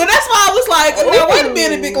shit too. And that's why I was like, now wait a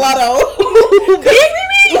minute, Big Lotto.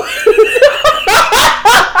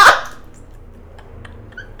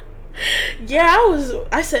 Yeah,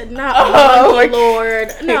 I said, not monkey, Lord.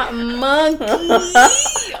 Not monkey.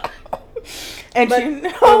 And but you know,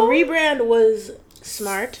 the rebrand was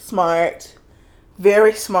smart.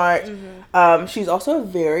 Very smart. She's also a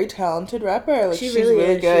very talented rapper. Like, she's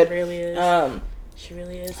really good. She really is. She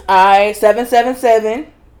really is.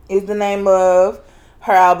 777 is the name of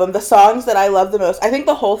her album. The songs that I love the most, I think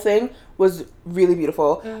the whole thing was really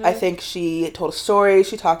beautiful. I think she told a story.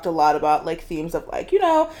 She talked a lot about like themes of like, you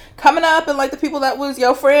know, coming up and like the people that was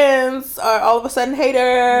your friends are all of a sudden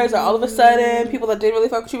haters, or all of a sudden people that didn't really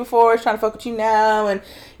fuck with you before is trying to fuck with you now. And,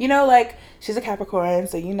 you know, like, she's a Capricorn,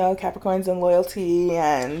 so, you know, Capricorns and loyalty,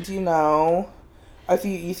 and, you know, if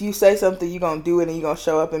you say something, you're gonna do it and you're gonna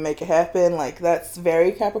show up and make it happen. Like, that's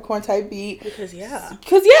very Capricorn type beat. Because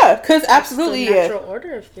absolutely, the natural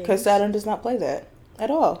order of things. Because Saturn does not play that at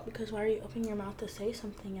all. Because why are you opening your mouth to say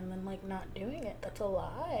something and then, like, not doing it? That's a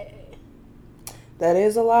lie. That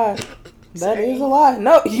is a lie. That is a lie.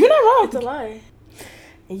 No, you're not wrong. It's a lie.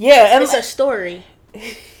 Yeah. And it's a story.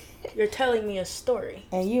 You're telling me a story.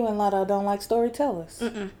 And you and Lotto don't like storytellers.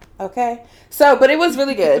 Mm-mm. Okay? So, but it was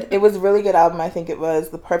really good. It was a really good album. I think it was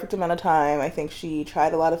the perfect amount of time. I think she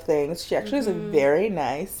tried a lot of things. She actually has a very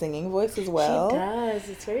nice singing voice as well. She does.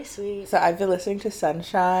 It's very sweet. So I've been listening to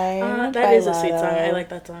Sunshine. That is a sweet song. I like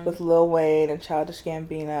that song. With Lil Wayne and Childish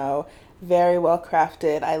Gambino. Very well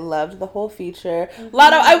crafted. I loved the whole feature.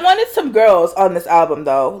 Lotto, I wanted some girls on this album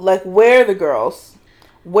though. Like, where are the girls?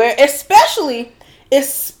 Where, especially if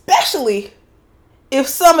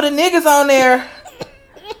some of the niggas on there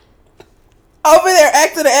over there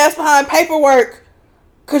acting the ass behind paperwork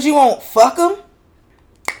because you won't fuck them.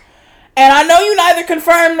 And I know you neither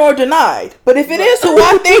confirmed nor denied, but if it is who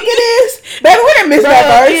I think it is, baby, we didn't miss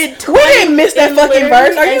that verse. We didn't miss that fucking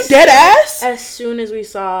verse. Are you dead ass? As soon as we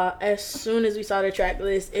saw the track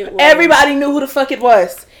list, it was... Everybody knew who the fuck it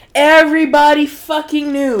was. Everybody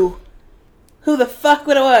fucking knew who the fuck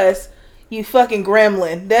it was. You fucking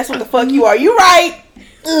gremlin. That's what the fuck you are. You right.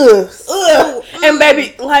 Ugh. And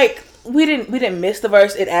baby, like, we didn't miss the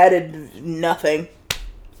verse. It added nothing.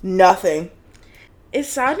 It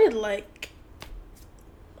sounded like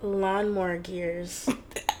lawnmower gears.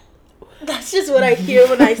 That's just what I hear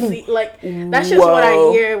when I see, like, that's just what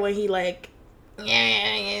I hear when he, like,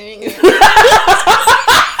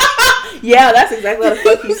 yeah, that's exactly what the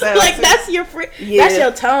fuck you sound. Like, that's your that's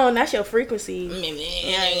your tone, that's your frequency.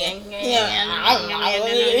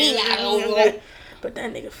 But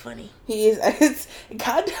that nigga funny. He is.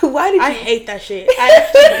 God, why did you... I hate that shit. I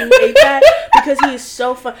actually do hate that because he is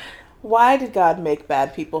so fun. Why did God make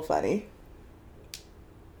bad people funny?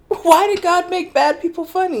 Why did God make bad people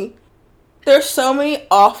funny? There's so many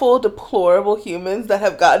awful, deplorable humans that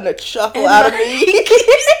have gotten a chuckle out of me.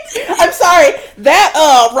 I'm sorry. That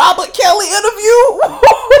Robert Kelly interview.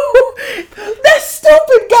 That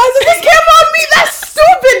stupid guy. This camera on me. That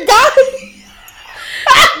stupid guy.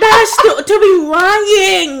 That's to be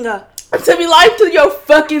lying. To be lying to your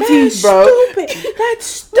fucking teeth, bro. Stupid. That's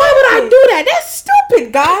stupid. Why would I do that? That's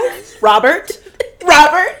stupid, guys. Robert.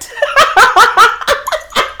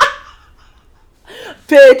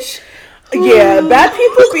 Bitch. Yeah, bad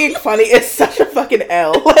people being funny is such a fucking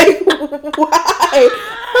L. Like, why?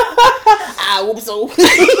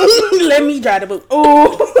 Let me dry the boot.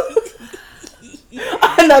 Ooh.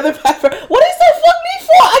 Another pepper. What is that fuck me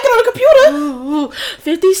for? I get on the computer.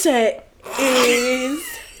 50 Cent is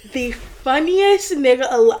the funniest nigga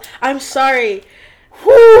alive. I'm sorry.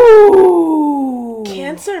 Whoo.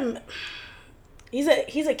 Cancer. He's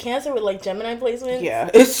a Cancer with like Gemini placements. Yeah,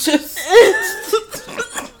 it's just.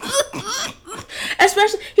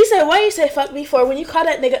 Especially, he said, "Why you say fuck me for when you call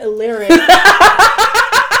that nigga illiterate?"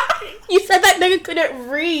 You said that nigga couldn't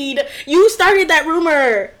read. You started that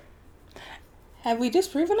rumor. Have we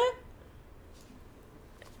disproven it?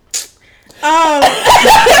 I'm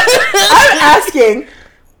asking.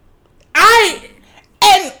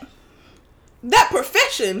 And that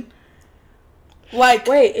profession. Like,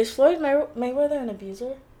 wait, is Floyd Mayweather an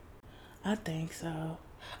abuser? I think so.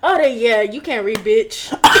 Oh, then yeah, you can't read,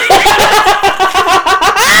 bitch.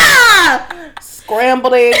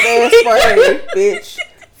 Scrambled egg ass bird, bitch.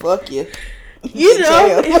 Fuck you. You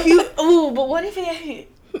know, if you but what if he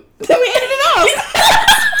let me edit it off.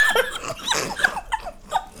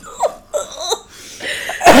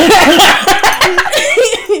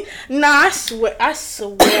 Nah, I swear.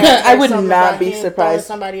 I would not be surprised.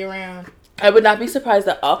 Somebody around. I would not be surprised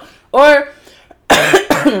at all. Or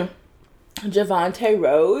Javante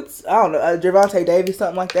Rhodes. I don't know. Javante Davis,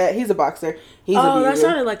 something like that. He's a boxer. He's a that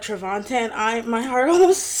sounded like Travante, and my heart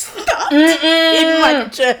almost stopped in my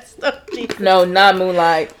chest. Oh, no, not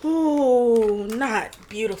Moonlight. Ooh, not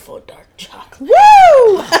beautiful dark chocolate. Woo!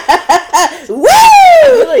 Woo! I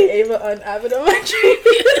feel like Ava on Abbott Elementary.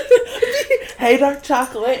 Hey, dark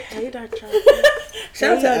chocolate. Hey, dark chocolate.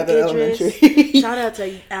 Shout out to Abbott Elementary. Shout out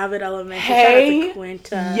to Abbott Elementary. Hey, shout out to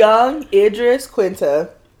Quinta. Young Idris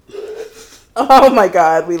Quinta. Oh my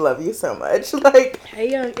God, we love you so much. Like,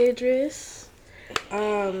 hey, Young Idris.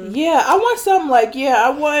 Yeah, I want something like, I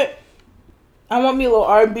want me a little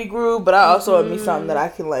R&B groove, but I also want me something that I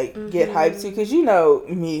can like get hyped to, because you know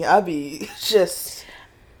me, I be just.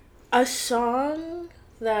 A song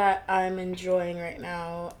that I'm enjoying right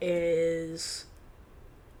now is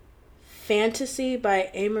Fantasy by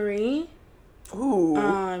A-Marie.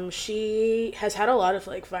 Ooh. She has had a lot of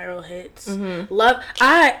like viral hits.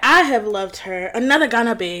 I have loved her. Another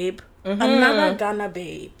Ghana babe. Another Ghana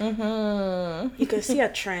babe. You can see a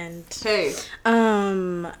trend. Hey.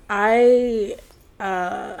 I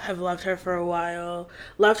have loved her for a while.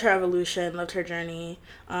 Loved her evolution. Loved her journey.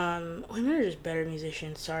 Women are just better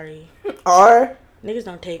musicians. Sorry. Are? Niggas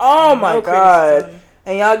don't take. Oh my God.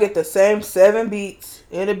 and y'all get the same 7 beats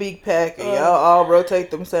in a big pack, and y'all all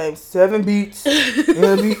rotate them same 7 beats in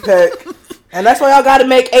a big pack. And that's why y'all got to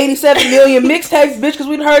make 87 million mixtapes, bitch, because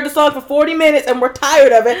we've heard the song for 40 minutes and we're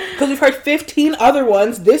tired of it because we've heard 15 other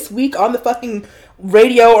ones this week on the fucking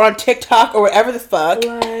radio or on TikTok or whatever the fuck.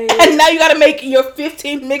 And now you got to make your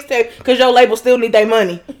 15th mixtape because your label still need their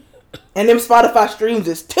money. And them Spotify streams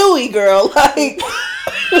is tooey, girl. Like,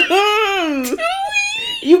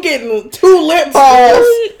 you getting 2 lip balms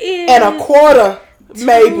and a quarter,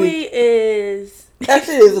 maybe. That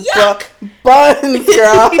shit is buns,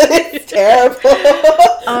 girl. It's terrible.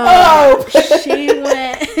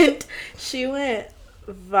 She went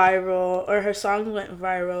viral, or her song went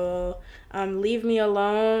viral. Leave Me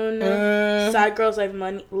Alone. Sad Girls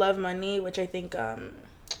Love Money, which I think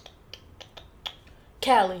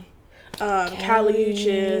Callie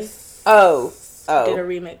just did a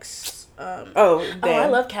remix. Damn. I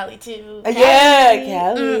love Callie too. Callie. Yeah,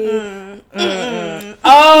 Callie.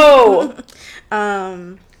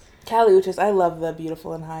 Callie, which is, I love the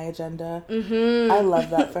beautiful and high agenda. I love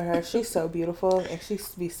that for her. She's so beautiful and she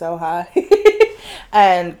be so high.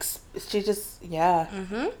 And she just, shout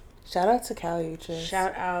out to Callie, which is,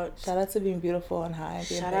 shout out to being beautiful and high.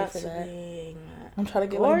 Shout out to being I'm trying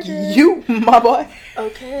to get gorgeous. Like you, my boy.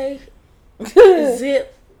 Okay.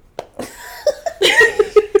 Zip.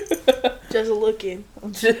 Just looking.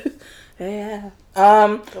 Yeah.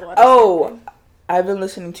 I've been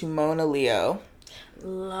listening to Mona Leo.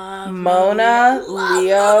 Love Mona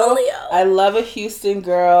Leo. I love a Houston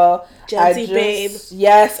girl. Gen Z babe.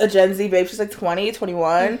 Yes, a Gen Z babe. She's like 20,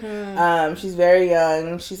 21. She's very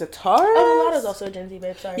young. She's a Taurus. Oh, Lotto's also a Gen Z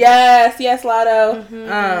babe. Sorry. Yes,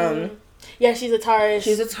 Lotto. Yeah, she's a Taurus.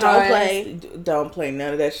 Don't play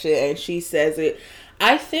none of that shit. And she says it.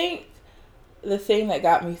 I think the thing that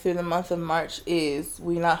got me through the month of March is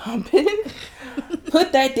we not humping.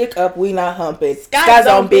 Put that dick up, we not humping. Sky's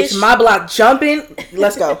on, bitch. My block jumping.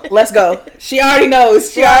 Let's go. She already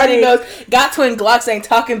knows. Got twin Glocks ain't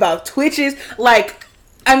talking about Twitches. Like,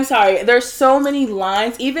 I'm sorry. There's so many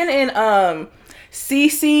lines. Even in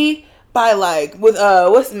CC by like with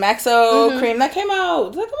what's Maxo Cream that came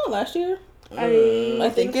out. Did that come out last year? I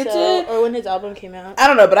think it did. Or when his album came out. I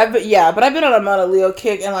don't know, but I've been on a Mona Leo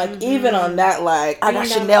kick, and like even on that, like I got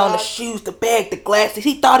Chanel on the shoes, the bag, the glasses.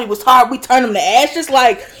 He thought he was hard. We turned him to ash. Just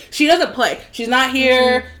like she doesn't play. She's not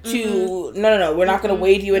here to. No. We're not gonna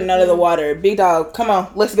wade you in none of the water. Big dog, come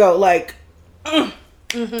on, let's go. Like. I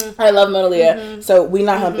love Mona Leo, so we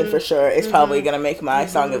not humping for sure. It's probably gonna make my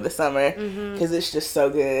song of the summer because it's just so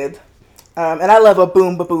good. And I love a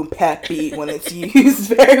boom ba boom pat beat when it's used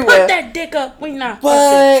very well. Put that dick up, we not.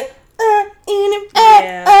 But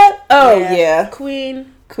yeah.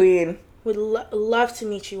 Queen. Would love to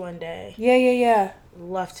meet you one day. Yeah.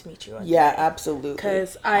 Love to meet you one day. Yeah, absolutely.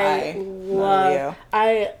 Because I love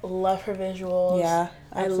her visuals. Yeah,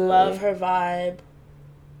 absolutely. I love her vibe.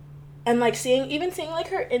 And like seeing like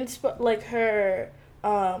her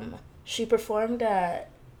she performed at,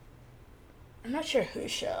 I'm not sure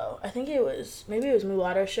whose show. I think it was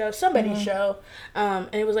Mulatto's show, somebody's show.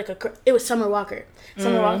 And it was it was Summer Walker.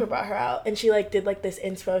 Summer Walker brought her out, and she like did like this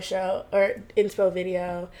inspo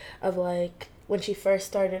video of like when she first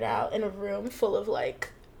started out in a room full of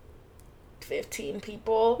like 15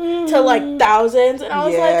 people to like thousands, and I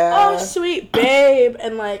was like, oh sweet babe,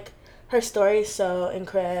 and like her story is so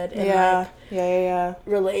incredible, and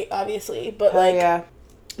relate obviously, but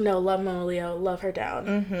no, love Mona Leo. Love her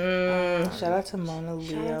down. Shout out to Mona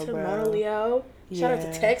Leo, Shout out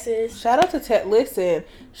to Texas. Shout out to Texas.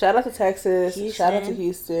 Shout out to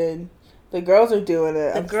Houston. The girls are doing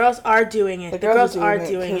it. The girls are doing it.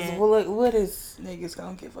 What is niggas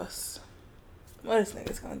gonna give us?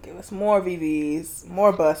 More VVs,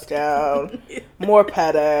 more bust down, more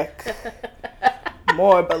Paddock,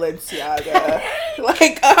 more Balenciaga.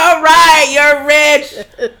 Like, all right, you're rich.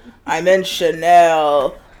 I'm in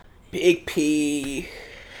Chanel, Big P,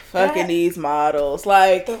 fucking these models.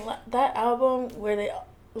 Like that album where they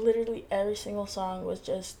literally every single song was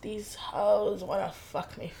just these hoes wanna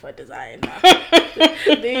fuck me for designer.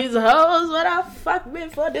 These hoes wanna fuck me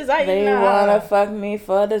for designer. They wanna fuck me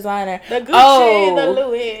for designer. The Gucci, the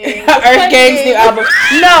Louis. Earth Gang's new album.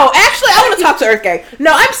 No, actually, I want to talk to Earth Gang.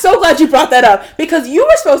 No, I'm so glad you brought that up because you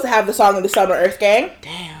were supposed to have the song of the summer, Earth Gang.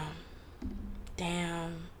 Damn.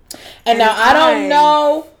 And now I don't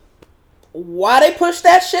know why they pushed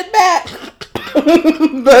that shit back.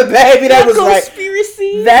 But baby, that was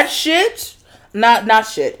conspiracy. Right. That shit, not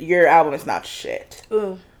shit. Your album is not shit.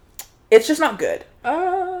 Ooh. It's just not good.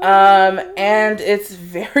 And it's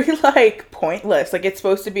very like pointless. Like it's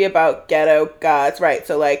supposed to be about ghetto gods, right?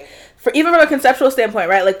 So like even from a conceptual standpoint,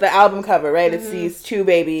 right? Like the album cover, right? It's these two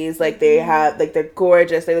babies, like they have, like they're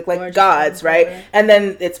gorgeous. They look like gods, right? And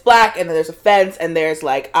then it's black, and then there's a fence, and there's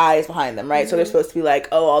like eyes behind them, right? So they're supposed to be like,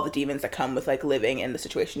 oh, all the demons that come with like living in the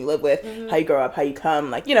situation you live with, how you grow up, how you come,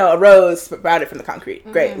 like, you know, a rose sprouted from the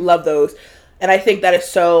concrete. Great, love those. And I think that is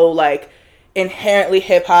so like inherently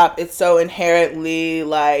hip hop. It's so inherently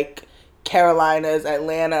like Carolinas,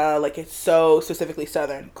 Atlanta, like it's so specifically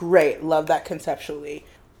Southern. Great, love that conceptually.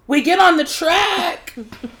 We get on the track,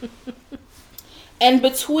 and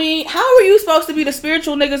between, how are you supposed to be the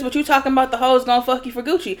spiritual niggas, but you talking about the hoes gonna fuck you for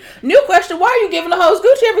Gucci? New question, why are you giving the hoes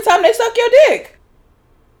Gucci every time they suck your dick?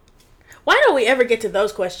 Why don't we ever get to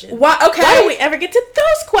those questions? Why? Okay. Why don't we ever get to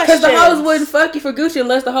those questions? Because the hoes wouldn't fuck you for Gucci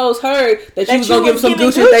unless the hoes heard that you was gonna give them some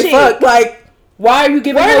Gucci if they fucked. Like, why are you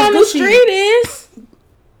giving hoes Gucci? Word on the street is,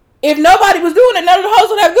 if nobody was doing it, none of the hoes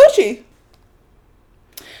would have Gucci.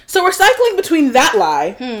 So we're cycling between that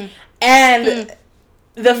lie and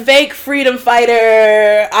the fake freedom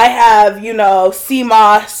fighter. I have, you know, sea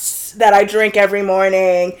moss that I drink every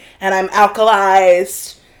morning, and I'm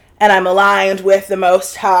alkalized, and I'm aligned with the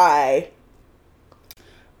Most High.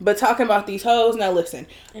 But talking about these hoes, now listen.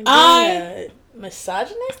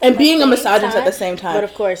 Misogynist? And being a misogynist at the same time. But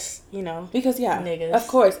of course, you know. Because, yeah. Niggas. Of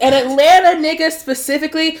course. And Atlanta niggas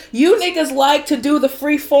specifically, you niggas like to do the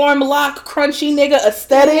freeform lock crunchy nigga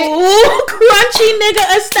aesthetic. Ooh, crunchy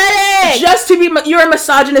nigga aesthetic. Just to be, you're a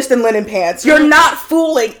misogynist in linen pants. You're not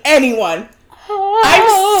fooling anyone. I'm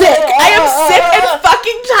sick. I am sick and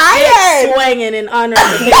fucking tired. Swinging in honor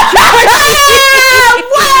of the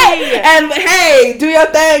What? And hey, do your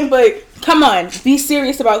thing, but come on, be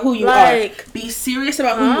serious about who you are. Be serious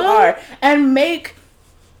about who you are. And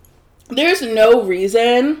there's no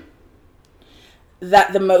reason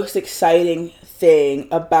that the most exciting thing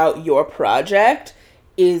about your project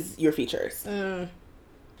is your features. And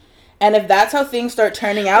if that's how things start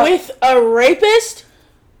turning out. With a rapist?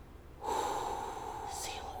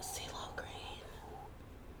 CeeLo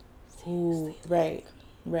Green.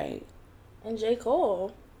 Right. And J.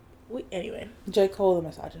 Cole. Anyway. J. Cole the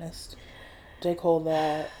misogynist. J. Cole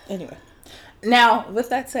that. Anyway. Now, with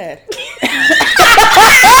that said. Actually,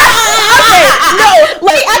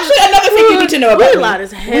 another thing you need to know about We're loud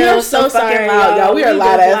as hell. We are so fucking loud, y'all. We are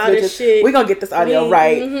loud as bitches. We're gonna get this audio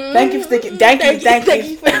right. Thank you for sticking. Thank you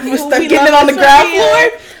for getting it on the ground floor.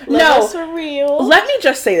 No, for real. Let me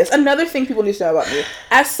just say this. Another thing people need to know about me.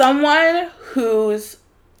 As someone who's,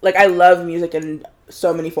 like, I love music in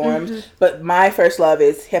so many forms, but my first love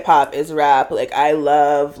is hip-hop, is rap. Like, I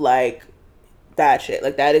love, like, that shit.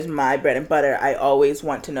 Like, that is my bread and butter. I always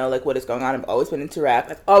want to know, like, what is going on. I've always been into rap.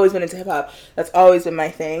 I've always been into hip-hop. That's always been my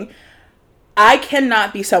thing. I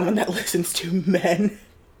cannot be someone that listens to men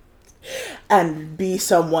and be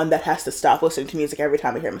someone that has to stop listening to music every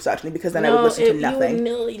time I hear misogyny, because then I would listen to nothing.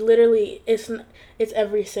 Literally, it's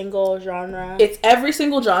every single genre. It's every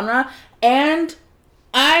single genre, and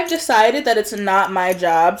I've decided that it's not my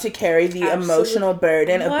job to carry the emotional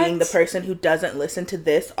burden of being the person who doesn't listen to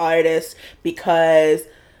this artist because,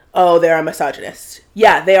 oh, they're a misogynist.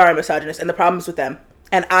 Yeah, they are a misogynist, and the problem is with them.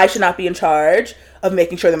 And I should not be in charge of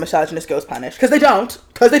making sure the misogynist goes punished. Because they don't.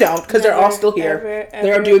 Because they're all still here.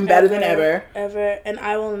 They're doing better than ever. And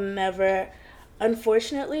I will never,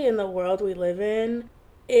 unfortunately, in the world we live in,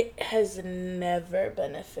 it has never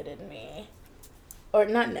benefited me. Or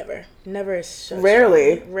not never. Never is so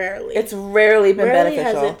Rarely. strong. Rarely. It's rarely been beneficial.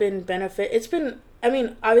 Rarely has it been benefit. It's been, I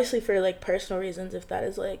mean, obviously for, like, personal reasons, if that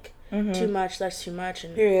is, like, too much, that's too much.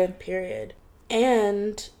 And Period.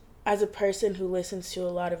 And as a person who listens to a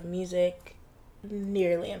lot of music,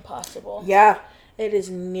 nearly impossible. Yeah. It is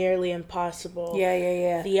nearly impossible.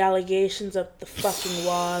 Yeah. The allegations of the fucking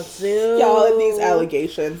wazoo. Y'all, and these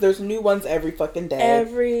allegations. There's new ones every fucking day.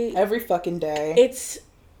 Every fucking day. It's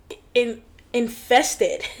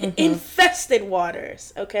infested. Infested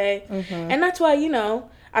waters, okay? And that's why, you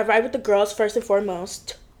know, I ride with the girls first and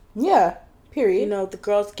foremost. Yeah. Period. You know, the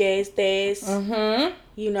girls, gays, theys.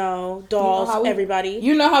 You know, dolls, everybody.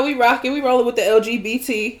 You know how we rock it. We roll it with the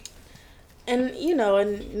LGBT. And, you know,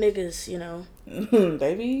 and niggas, you know.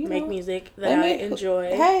 Baby, make music that I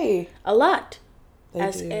enjoy. Hey. A lot.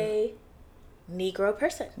 As a Negro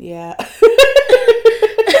person. Yeah.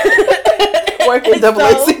 Working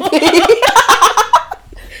ACP.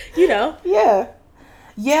 You know. Yeah.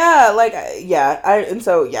 Yeah, like, I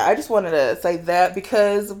just wanted to say that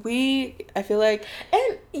because I feel like,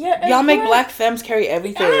 and y'all make black femmes carry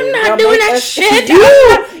everything. I'm not doing that shit.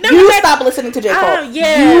 You stop listening to J. Cole.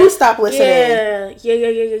 You stop listening.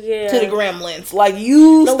 Yeah. To the gremlins. Like,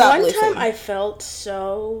 you stop listening. The one time I felt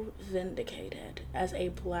so vindicated as a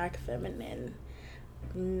black feminine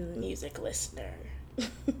music listener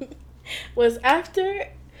was after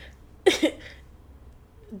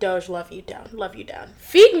Doge, love you down.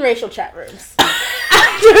 Feet in racial chat rooms.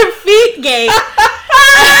 After Feet Gate.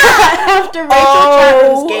 After racial chat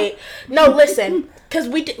rooms gate. No, listen. Because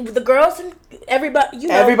the girls and everybody, you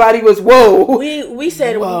know. Everybody was, whoa. We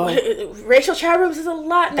said, whoa. Racial chat rooms is a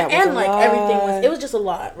lot. And, like, lot. Everything was just a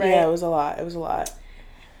lot, right? Yeah, it was a lot.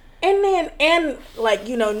 And then, like,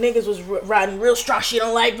 you know, niggas was riding real strong. She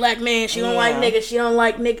don't like black men. She don't like niggas. She don't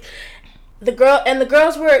like niggas. The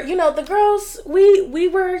girls were, you know, we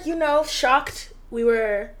were, you know, shocked. We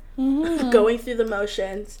were going through the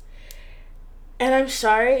motions. And I'm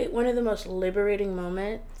sorry, one of the most liberating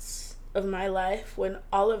moments of my life when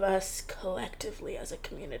all of us collectively as a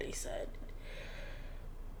community said,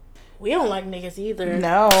 we don't like niggas either.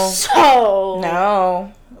 No. So.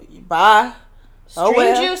 No. Bye.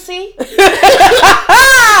 Juicy.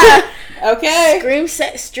 Okay.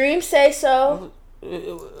 Stream say so.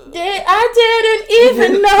 I didn't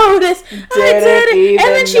even notice. I didn't.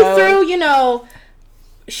 And then she threw, you know,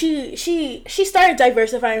 she started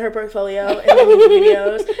diversifying her portfolio in the music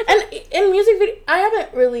videos. And in music video, I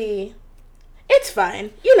haven't really. It's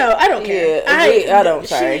fine, you know. I don't care. Yeah, I don't.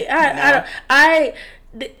 Sorry. I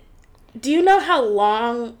don't. Do you know how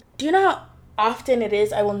long? Do you know how often it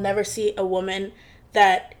is? I will never see a woman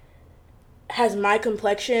that has my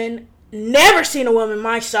complexion. Never seen a woman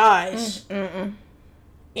my size in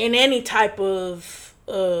any type of,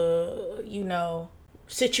 you know,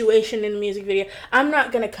 situation in a music video. I'm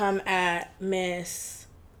not going to come at Miss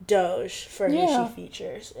Doge for who she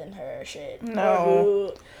features in her shit.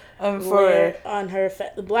 No. For on her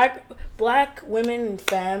black women and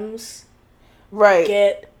femmes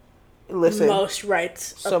get most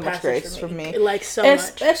rights so much grace from me. Like, so and much.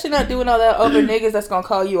 Especially not doing all that over niggas that's going to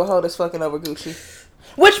call you a hoe that's fucking over Gucci.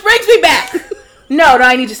 Which brings me back. No,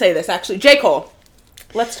 I need to say this, actually. J. Cole.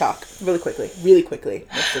 Let's talk really quickly,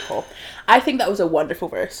 Mr. Cole. I think that was a wonderful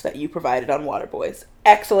verse that you provided on Waterboys.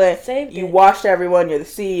 Excellent. Saved you it. washed everyone. You're the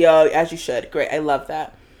CEO, as you should. Great. I love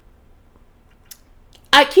that.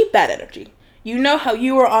 I keep that energy. You know how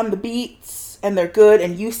you are on the beats, and they're good,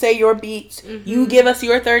 and you say your beats. You give us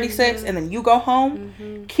your 36, and then you go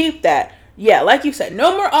home. Keep that. Yeah, like you said,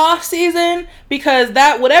 no more off season, because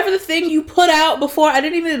that, whatever the thing you put out before, I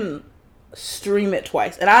didn't even stream it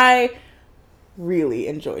twice. And I really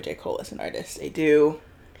enjoy J. Cole as an artist. I do.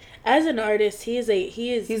 As an artist, he's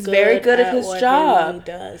very good at his job. He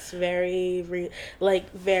does very, very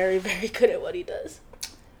good at what he does.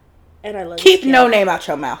 And I love. Keep no name out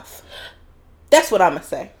your mouth. That's what I'm gonna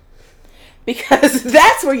say. Because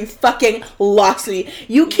that's where you fucking lost me.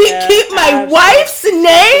 You can't keep my wife's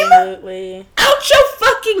name out your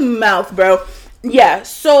fucking mouth, bro. Yeah,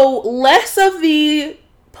 so less of the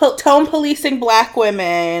tone policing black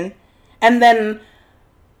women and then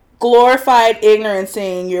glorified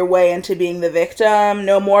ignorancing your way into being the victim.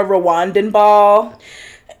 No more Rwandan ball.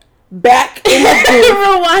 Back in the group.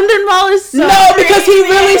 Rwandan ball is so because he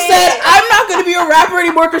really said, I'm not going to be a rapper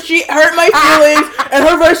anymore because she hurt my feelings and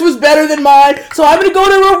her verse was better than mine. So I'm going to go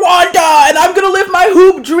to Rwanda and I'm going to live my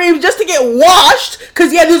hoop dreams just to get washed.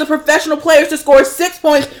 Because, yeah, these are professional players to score 6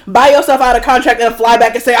 points, buy yourself out of contract and fly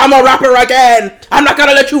back and say, I'm a rapper again. I'm not going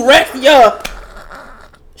to let you ref ya.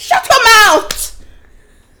 Shut your mouth.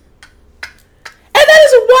 And that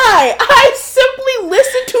is why I simply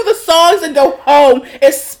listen to the songs and go home,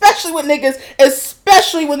 especially with niggas,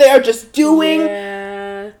 especially when they are just doing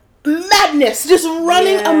madness, just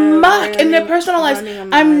running amok in their personal lives.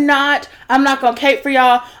 I'm not gonna cape for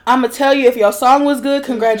y'all. I'm gonna tell you, if your song was good,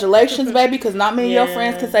 congratulations, baby, because not many of your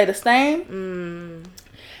friends can say the same.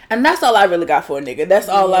 And that's all I really got for a nigga. That's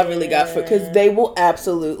all I really got for, because they will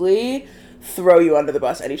absolutely throw you under the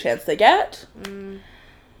bus any chance they get.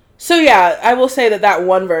 So yeah, I will say that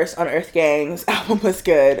one verse on Earth Gang's album was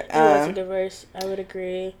good. It was a good verse. I would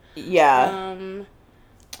agree. Yeah.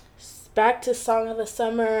 Back to Song of the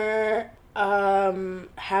Summer.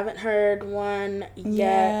 Haven't heard one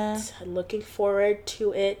yet. Looking forward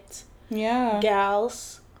to it. Yeah.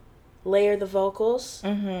 Gals, layer the vocals.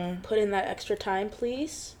 Put in that extra time,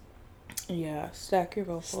 please. Yeah. Stack your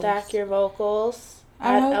vocals.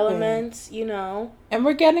 Add elements, you know. And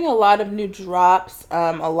we're getting a lot of new drops.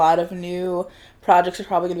 A lot of new projects are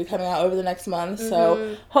probably going to be coming out over the next month.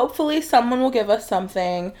 So hopefully someone will give us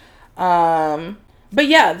something. But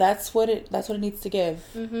yeah, that's what it needs to give.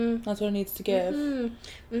 That's what it needs to give.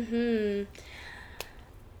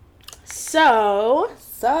 So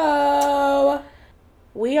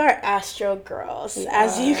we are Astro Girls,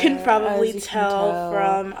 as you can probably tell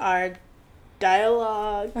from our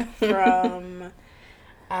dialogue, from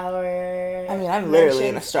our... I mean, I'm literally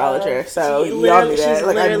an astrologer, so y'all knew that. She's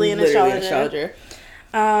like, literally I'm an literally astrologer.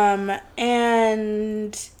 an astrologer.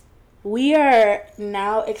 And we are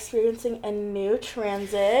now experiencing a new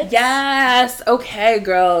transit. Yes! Okay,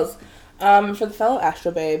 girls. For the fellow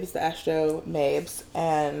astro babes, the astro mabes,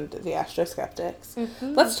 and the astro skeptics,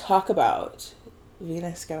 let's talk about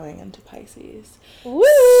Venus going into Pisces. Woo!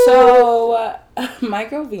 So, my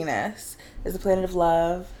girl Venus is the planet of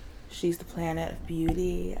love. She's the planet of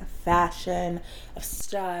beauty, of fashion, of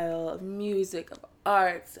style, of music, of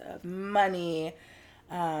arts, of money,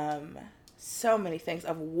 so many things,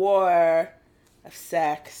 of war, of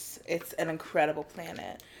sex. It's an incredible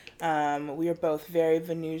planet. We are both very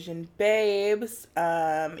Venusian babes.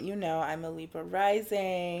 You know, I'm a Libra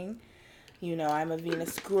rising. You know, I'm a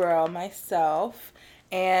Venus girl myself.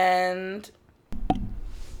 And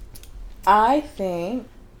I think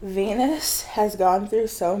Venus has gone through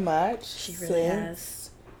so much since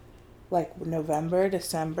like November,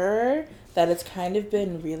 December, that it's kind of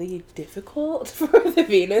been really difficult for the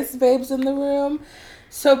Venus babes in the room.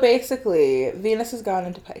 So basically, Venus has gone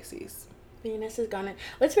into Pisces. Venus has gone in.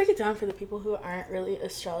 Let's break it down for the people who aren't really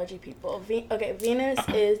astrology people. Venus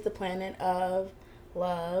is the planet of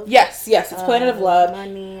love. Yes, it's planet of love.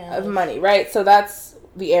 Money, right? So that's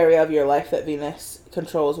the area of your life that Venus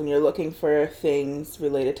controls when you're looking for things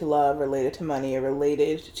related to love, related to money, or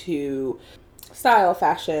related to style,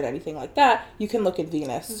 fashion, anything like that. You can look at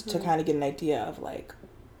Venus to kind of get an idea of like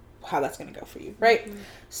how that's going to go for you, right?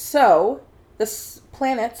 So the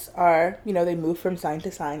planets are, you know, they move from sign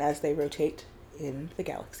to sign as they rotate in the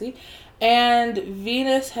galaxy. And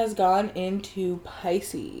Venus has gone into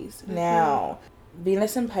Pisces. Now,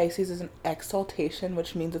 Venus in Pisces is an exaltation,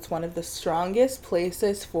 which means it's one of the strongest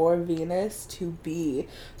places for Venus to be.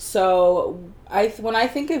 So when I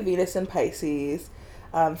think of Venus in Pisces,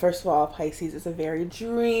 first of all, Pisces is a very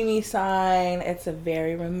dreamy sign. It's a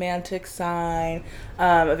very romantic sign,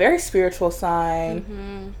 a very spiritual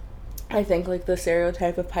sign. I think, like, the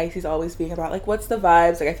stereotype of Pisces always being about, like, what's the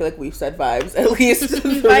vibes? Like, I feel like we've said vibes at least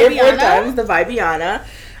 3 or 4 times. The vibiana.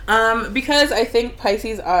 Because I think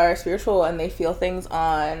Pisces are spiritual and they feel things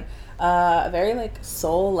on a very, like,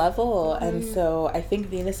 soul level. And so I think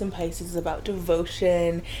Venus in Pisces is about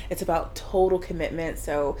devotion. It's about total commitment.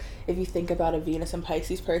 So if you think about a Venus in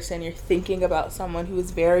Pisces person, you're thinking about someone who is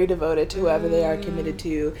very devoted to whoever they are committed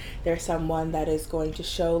to. They're someone that is going to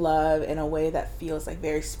show love in a way that feels, like,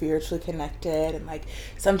 very spiritually connected, and, like,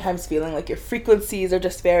 sometimes feeling like your frequencies are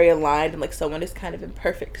just very aligned and, like, someone is kind of in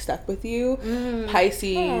perfect step with you.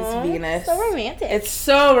 Pisces, Venus. So romantic. It's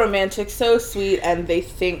so romantic, so sweet, and they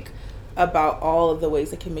think about all of the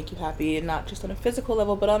ways that can make you happy, and not just on a physical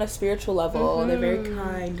level but on a spiritual level. They're very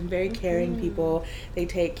kind and very caring people. They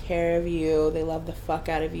take care of you. They love the fuck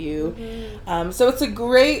out of you. So it's a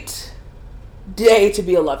great day to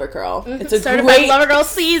be a lover girl. It's a certified great lover girl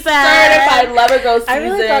season. Certified lover girl season. I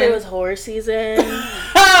really thought it was horror season.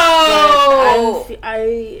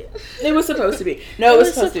 It was supposed to be. No, it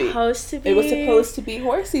was supposed to be. It was supposed to be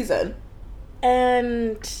horror season.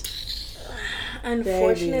 And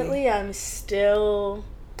unfortunately, I'm still,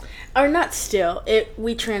 or not still.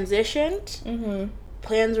 We transitioned.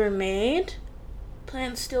 Plans were made.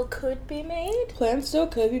 Plans still could be made. Because,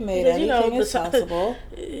 anything is possible.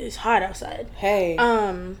 It's hot outside. Hey.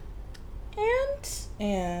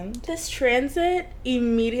 And this transit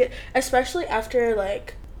especially after,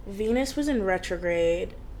 like, Venus was in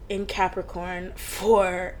retrograde in Capricorn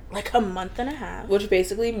for like a month and a half, which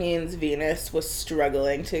basically means Venus was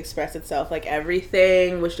struggling to express itself. Like,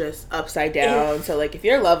 everything was just upside down. So, like, if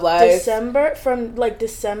your love life December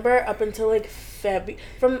up until like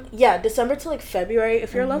December to like February,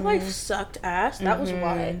 if your love life sucked ass, that was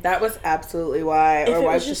why. That was absolutely why. Or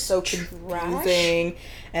why it was just so confusing.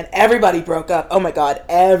 And everybody broke up. Oh my god,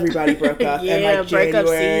 everybody broke up. Yeah, in like breakup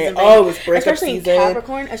January. season. Oh, it was breakup especially season. In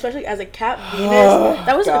Capricorn, especially as a Cap Venus,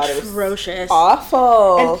 that was atrocious.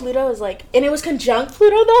 Awful. And Pluto was like, and it was conjunct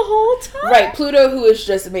Pluto the whole time. Right, Pluto, who is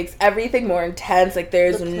just makes everything more intense. Like,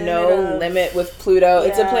 there's no limit with Pluto. Yeah.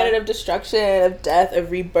 It's a planet of destruction, of death,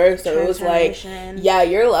 of rebirth. So it was like, yeah,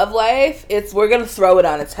 your love life, we're gonna throw it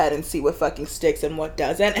on its head and see what fucking sticks and what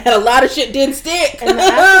doesn't. And a lot of shit didn't stick. And the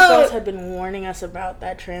astro had been warning us about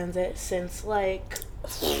that transit since like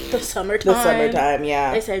the summertime.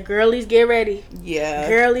 Yeah. They said, girlies, get ready. Yeah.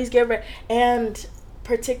 Girlies, get ready. And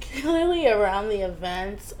particularly around the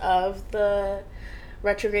events of the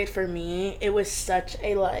retrograde, for me, it was such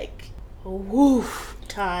a like woof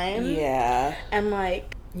time. Yeah. And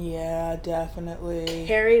like, yeah, definitely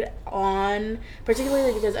carried on,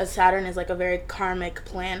 particularly because as Saturn is like a very karmic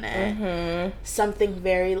planet, something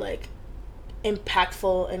very like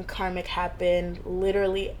impactful and karmic happened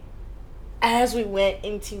literally as we went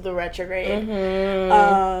into the retrograde.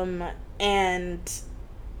 And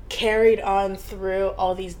carried on through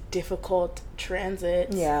all these difficult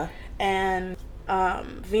transits. Yeah. And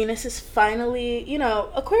Venus is finally, you know,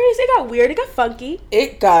 Aquarius, it got weird, it got funky.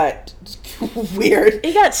 It got weird.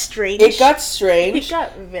 It got strange. It got strange. It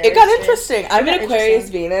got interesting. I'm an Aquarius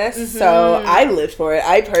Venus, so I lived for it.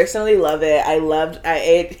 I personally love it.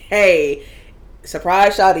 Hey,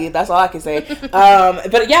 surprise, shawty. That's all I can say.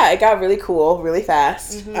 But yeah, it got really cool, really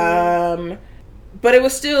fast. But it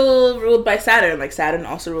was still ruled by Saturn. Like, Saturn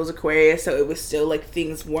also rules Aquarius, so it was still, like,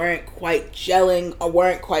 things weren't quite gelling, or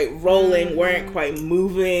weren't quite rolling, weren't quite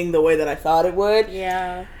moving the way that I thought it would.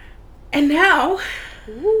 Yeah. And now,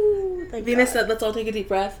 Venus said, let's all take a deep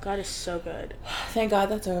breath. God is so good. Thank God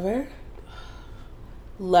that's over.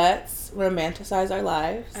 Let's romanticize our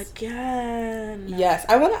lives. Again. Yes.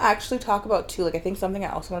 I want to actually talk about, too, like, I think something I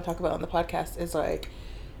also want to talk about on the podcast is, like,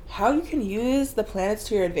 how you can use the planets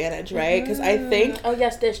to your advantage, right? Because I think... Oh,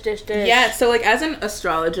 yes, dish. Yeah, so, like, as an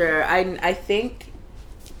astrologer, I think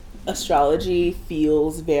astrology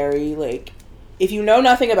feels very, like... If you know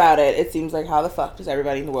nothing about it, it seems like, how the fuck does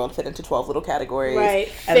everybody in the world fit into 12 little categories?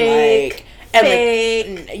 Right. And, fake.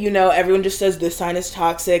 Like, you know, everyone just says this sign is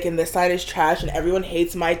toxic and this sign is trash and everyone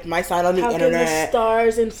hates my sign on the internet. How can the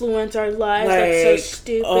stars influence our lives? Like, that's so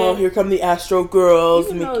stupid. Oh, here come the astro girls.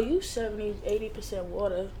 Even though you 70-80%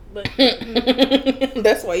 water, but...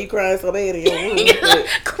 That's why you crying so bad in your room.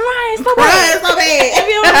 Crying so bad.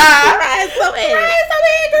 Everyone crying so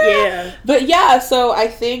bad, girl. Yeah. But yeah, so I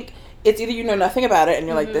think it's either you know nothing about it and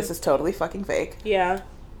you're like, this is totally fucking fake. Yeah.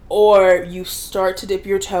 Or you start to dip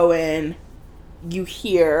your toe in, you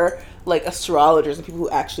hear, like, astrologers and people who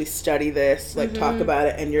actually study this, like, talk about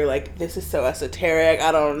it, and you're like, this is so esoteric,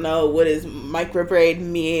 I don't know, what does microbraid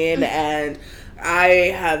mean, and I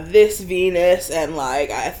have this Venus, and, like,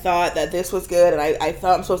 I thought that this was good, and I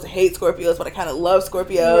thought I'm supposed to hate Scorpios, but I kind of love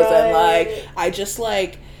Scorpios, and, like, I just,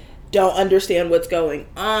 like, don't understand what's going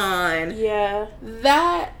on. Yeah.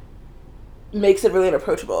 That makes it really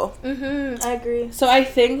unapproachable. I agree. So I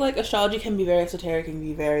think, like, astrology can be very esoteric and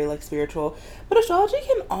be very, like, spiritual, but astrology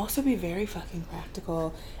can also be very fucking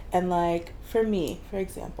practical. And, like, for me, for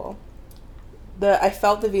example, I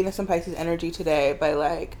felt the Venus and Pisces energy today by,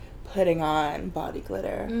 like, putting on body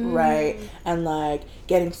glitter, right? And, like,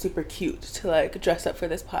 getting super cute to, like, dress up for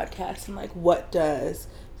this podcast. And, like, what does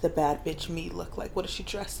the bad bitch me look like? What does she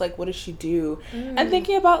dress like? What does she do? And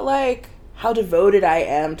thinking about, like, how devoted I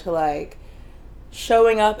am to, like,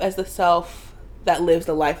 showing up as the self that lives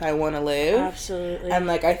the life I want to live. Absolutely. And,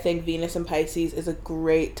 like, I think Venus and Pisces is a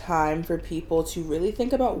great time for people to really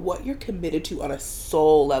think about what you're committed to on a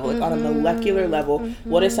soul level, like on a molecular level.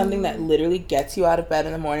 What is something that literally gets you out of bed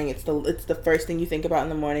in the morning? It's the first thing you think about in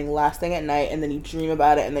the morning, last thing at night, and then you dream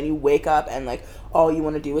about it, and then you wake up and, like, all you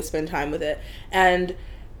want to do is spend time with it. And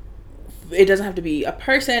it doesn't have to be a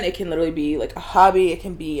person. It can literally be, like, a hobby. It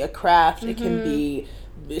can be a craft. It can be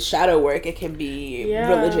shadow work, it can be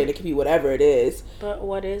religion, it can be whatever it is. But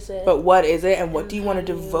what is it? And what do you want to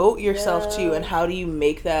devote yourself to, and how do you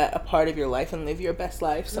make that a part of your life and live your best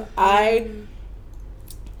life? So I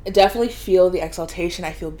definitely feel the exaltation.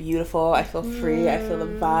 I feel beautiful. I feel free. I feel the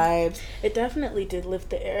vibes. It definitely did lift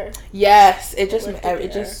the air. Yes, it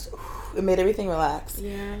made everything relax.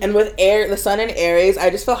 Yeah. And with the sun in Aries, I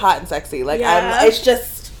just feel hot and sexy. Like, it's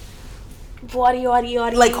just body,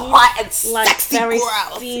 like hot and sexy, very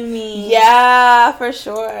girls. steamy. Yeah, for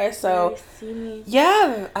sure. So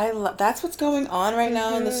yeah, that's what's going on right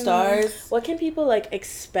now in the stars. What can people, like,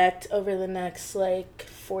 expect over the next, like,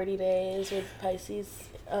 40 days with Pisces,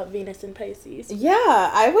 Venus and Pisces?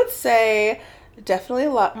 Yeah, I would say definitely a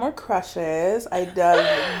lot more crushes. I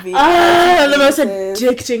dug the most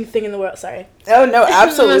addicting thing in the world. Sorry. Oh no,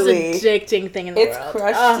 absolutely. The most addicting thing in the world. It's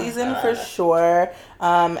crush season for sure.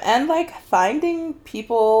 And, like, finding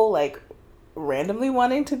people, like, randomly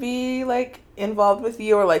wanting to be, like, involved with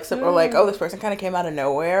you, or like or like, oh, this person kind of came out of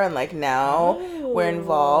nowhere and, like, now we're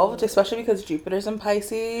involved, especially because Jupiter's in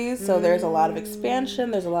Pisces, so there's a lot of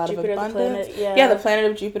expansion, there's a lot Jupiter, of abundance. The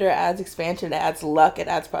planet of Jupiter adds expansion, it adds luck, it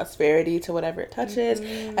adds prosperity to whatever it touches.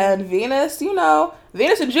 And Venus, you know,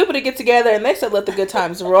 Venus and Jupiter get together and they said let the good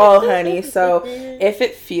times roll, honey. So if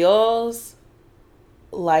it feels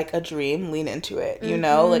like a dream, lean into it, you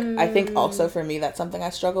know? Like, I think also for me that's something I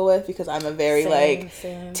struggle with, because I'm a very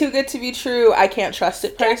same. Too good to be true, I can't trust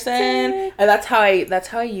it person. And that's how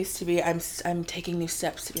I used to be. I'm taking new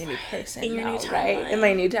steps to be a new person in your new timeline. In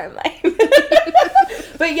my new timeline.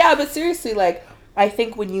 But seriously, like, I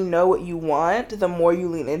think when you know what you want, the more you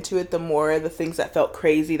lean into it, the more the things that felt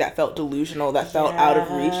crazy, that felt delusional, that felt out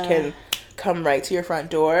of reach can come right to your front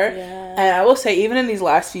door. Yeah. And I will say, even in these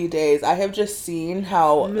last few days, I have just seen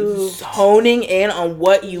how honing in on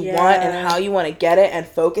what you want and how you want to get it and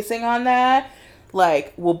focusing on that,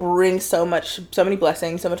 like, will bring so many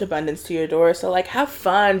blessings, so much abundance to your door. So, like, have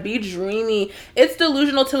fun, be dreamy. It's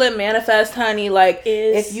delusional till it manifests, honey. Like,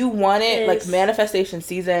 if you want it, like, manifestation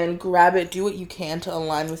season, grab it, do what you can to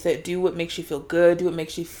align with it, do what makes you feel good, do what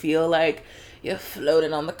makes you feel like you're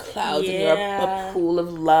floating on the clouds and you're a pool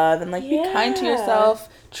of love. And, like, be kind to yourself,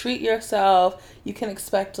 treat yourself. You can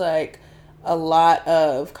expect, like, a lot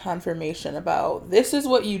of confirmation about this is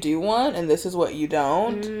what you do want and this is what you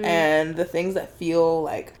don't. And the things that feel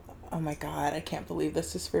like, oh my God, I can't believe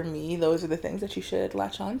this is for me, those are the things that you should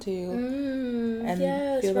latch on to. And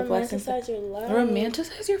feel the blessings. Romanticize your life.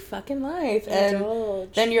 Romanticize your fucking life.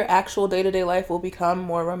 And then your actual day-to-day life will become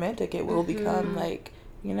more romantic. It will become like,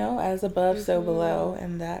 you know, as above, so below.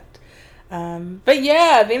 And that but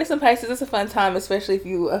yeah, Venus and Pisces is a fun time, especially if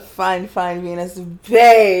you a fine Venus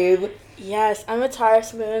babe. Yes, I'm a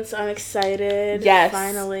Taurus moon, so I'm excited. Yes.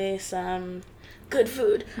 Finally, some good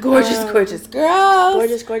food. Gorgeous girls.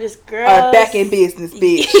 Gorgeous girls. Are back in business,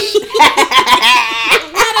 bitch.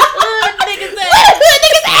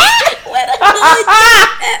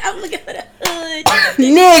 I'm looking for the hood.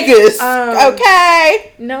 Niggas.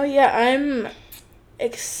 Okay. No, yeah, I'm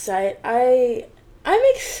excited. I'm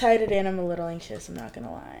excited and I'm a little anxious, I'm not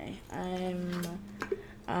gonna lie. I'm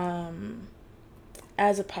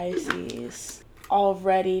as a Pisces,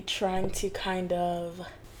 already trying to kind of,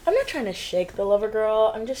 I'm not trying to shake the lover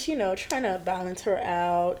girl, I'm just, you know, trying to balance her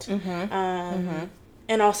out. And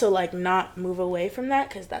also, like, not move away from that,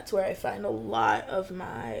 because that's where I find a lot of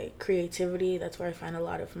my creativity, that's where I find a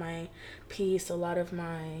lot of my peace, a lot of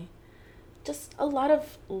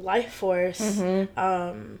life force.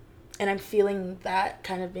 And I'm feeling that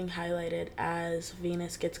kind of being highlighted as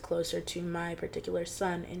Venus gets closer to my particular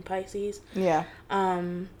sun in Pisces. Yeah.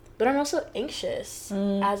 But I'm also anxious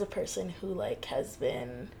as a person who, like, has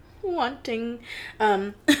been wanting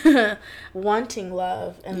love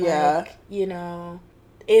and, like, you know,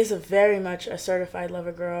 is very much a certified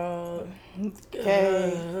lover girl.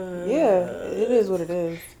 Okay. It is what it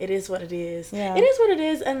is. It is what it is. Yeah. It is what it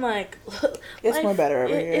is, and, like, it's life, more better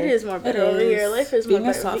over here. It is more better over here. Life is being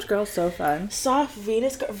more better. Being a soft girl, so fun. Soft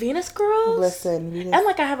Venus girls. Listen, Venus. And,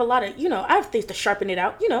 like, I have a lot of, you know, I have things to sharpen it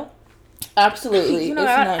out, you know. Absolutely. You know, it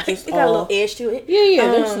got a little edge to it. Yeah.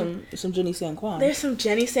 There's some Jenny San Quan. There's some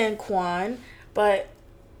Jenny San Quan, but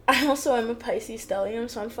I also am a Pisces stellium,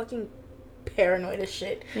 so I'm fucking paranoid as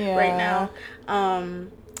shit right now.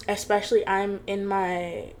 Especially I'm in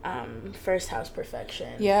my first house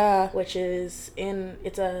perfection. Yeah. Which is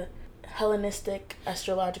it's a Hellenistic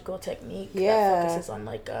astrological technique that focuses on,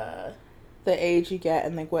 like, the age you get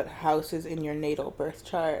and, like, what houses in your natal birth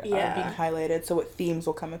chart are being highlighted. So what themes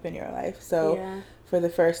will come up in your life. So for the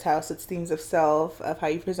first house, it's themes of self, of how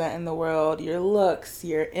you present in the world, your looks,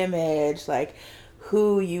 your image, like,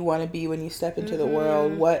 who you want to be when you step into the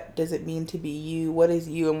world. What does it mean to be you? What is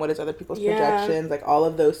you and what is other people's projections? Like, all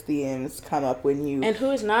of those themes come up when you... And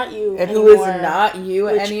who is not you And anymore, who is not you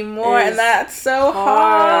anymore. And that's so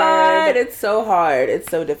hard. It's so hard. It's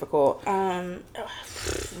so difficult.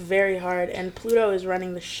 Very hard. And Pluto is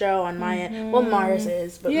running the show on my end. Well, Mars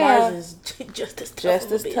is, but Mars is just as tough.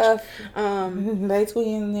 They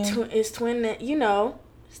twin there. Is twin, you know,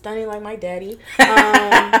 stunning like my daddy.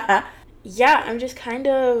 Yeah, I'm just kind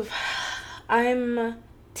of, I'm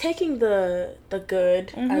taking the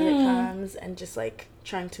good as it comes and just, like,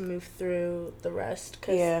 trying to move through the rest,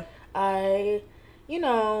 because I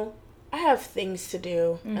have things to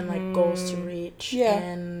do and, like, goals to reach,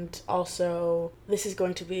 and also this is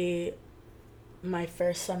going to be my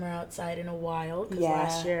first summer outside in a while, because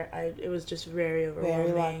last year it was just very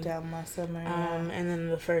overwhelming. Very locked down last summer. And then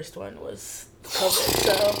the first one was COVID,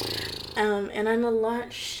 so and I'm a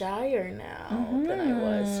lot shyer now than I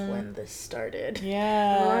was when this started. I'm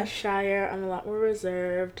a lot shyer, I'm a lot more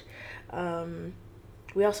reserved.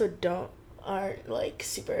 We also aren't, like,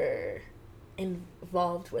 super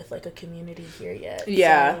involved with, like, a community here yet.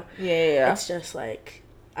 So it's just, like,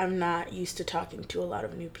 I'm not used to talking to a lot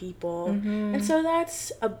of new people. And so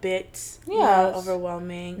that's a bit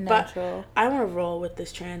overwhelming. Natural. But I want to roll with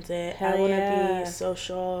this transit. I want to be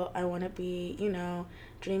social. I want to be, you know,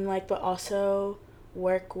 dreamlike, but also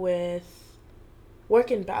work in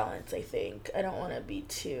balance, I think. I don't want to be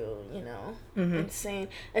too, you know, insane.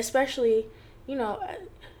 Especially, you know,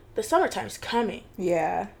 the summertime's coming.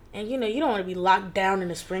 Yeah. And, you know, you don't want to be locked down in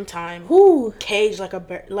the springtime. Caged like a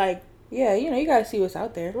bird. Like, Yeah, you know, you gotta see what's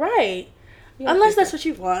out there. Right. Unless that's what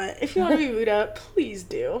you want. If you want to be booed up, please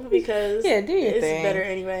do. Because do your thing. It's better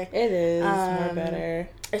anyway. It is more better.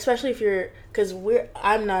 Especially if you're... Because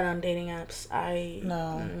I'm not on dating apps.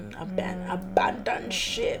 Abandoned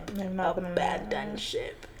ship. Abandoned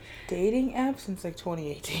ship. Dating apps since like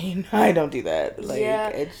 2018. I don't do that. Like,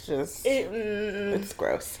 it's just... it's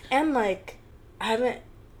gross. And like, I haven't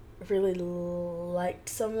really liked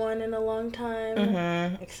someone in a long time.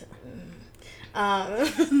 Mm-hmm. Except...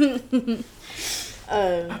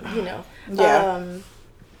 you know. Yeah.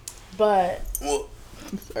 But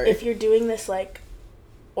if you're doing this like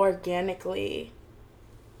organically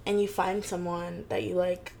and you find someone that you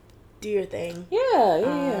like, do your thing.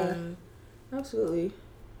 Yeah. Absolutely.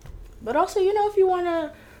 But also, you know, if you want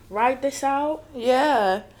to ride this out,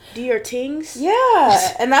 do your things.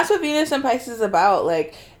 Yeah. And that's what Venus and Pisces is about.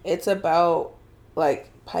 Like, it's about, like,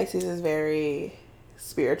 Pisces is very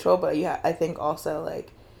spiritual, but I think also,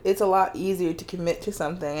 like, it's a lot easier to commit to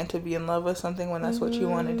something and to be in love with something when that's what you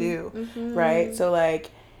want to do, right? So, like,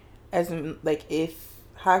 as in, like, if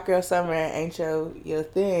hot girl summer ain't your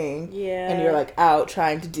thing, and you're, like, out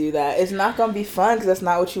trying to do that, it's not gonna be fun because that's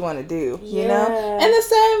not what you want to do, you know? In the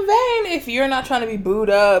same vein, if you're not trying to be booed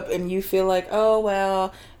up and you feel like, oh,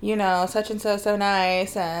 well, you know, such and so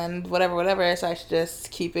nice and whatever, so I should just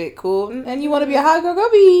keep it cool, and you want to be a hot girl, go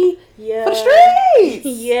be for the streets,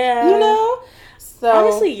 you know? So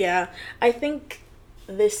honestly, I think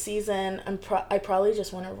this season I probably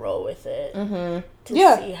just want to roll with it to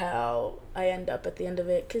see how I end up at the end of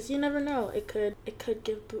it, because you never know, it could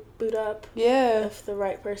get boot up if the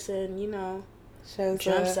right person, you know,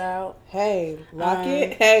 jumps out. Hey, lock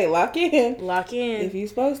in. Lock in. If you're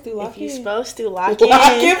supposed to, lock in. Lock in. Lock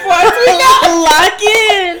in for us, we know. Lock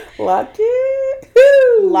in. Lock in.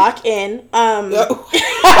 Lock in.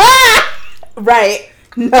 Right.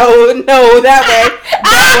 No, that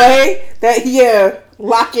way.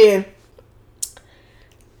 Lock in.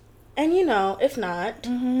 And you know, if not,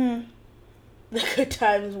 the good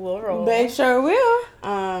times will roll. They sure will.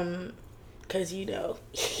 Because you know,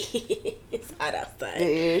 it's hot outside.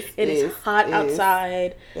 It is hot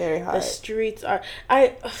outside. Very hot. The streets are.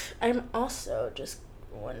 I'm also just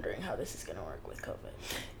wondering how this is gonna work with COVID.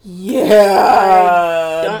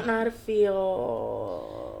 Yeah. I don't know how to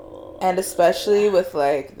feel. And especially with,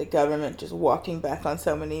 like, the government just walking back on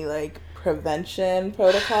so many, like, prevention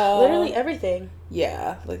protocols. Literally everything.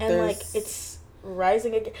 Yeah. Like, and, like, it's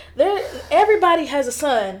rising again. Everybody has a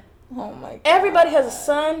son. Oh, my God. Everybody has a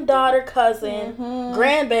son, daughter, cousin,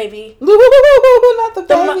 grandbaby. Not the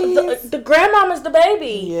babies. The grandmama's the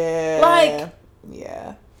baby. Yeah. Like.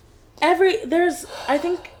 Yeah. I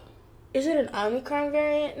think... Is it an Omicron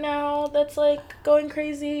variant now that's, like, going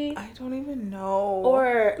crazy? I don't even know.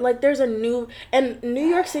 Or, like, there's a new... And New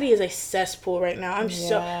York City is a cesspool right now.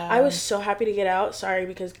 I was so happy to get out. Sorry,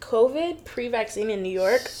 because COVID, pre-vaccine in New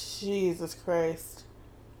York... Jesus Christ.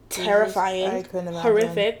 Terrifying. I couldn't imagine.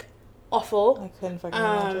 Horrific. Awful. I couldn't fucking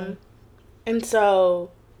imagine. And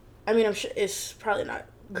so, I mean, I'm sure it's probably not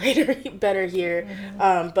better here.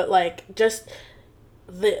 But, like, just...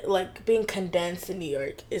 being condensed in New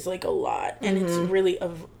York is like a lot, and it's really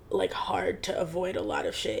like hard to avoid a lot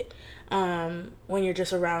of shit when you're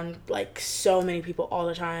just around like so many people all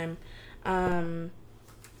the time.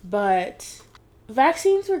 But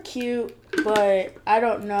vaccines were cute, but I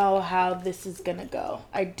don't know how this is gonna go.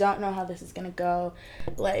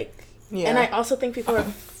 Like, and I also think people are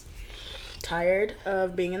tired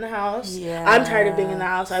of being in the house. Yeah. I'm tired of being in the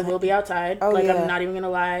house. I will be outside. I'm not even gonna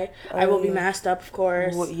lie. I will be masked up, of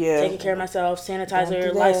course. Well, taking care of myself.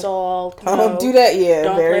 Sanitizer, Lysol. Don't do that. Yeah.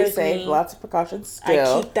 Don't very safe. Lots of precautions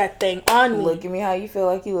still. I keep that thing on me. Look at me how you feel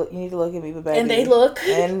like you look. You need to look at me, but baby. And they look.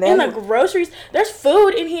 And then, in the groceries, there's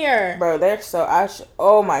food in here. Bro, they're so...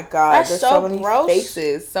 oh my God. That's there's so many gross.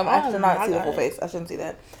 faces. I should not see the full face. I shouldn't see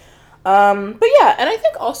that. But yeah, and I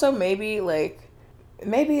think also maybe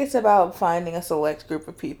it's about finding a select group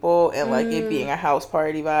of people and, like, it being a house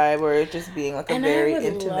party vibe or it just being, like, a very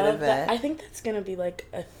intimate event. That. I think that's going to be, like,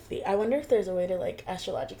 a theme. I wonder if there's a way to, like,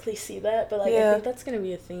 astrologically see that. But, like, I think that's going to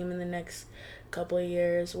be a theme in the next couple of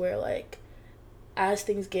years where, like, as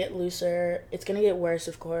things get looser, it's going to get worse,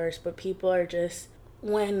 of course. But people are just...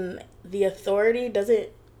 When the authority doesn't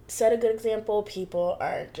set a good example, people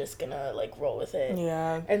are just gonna like roll with it.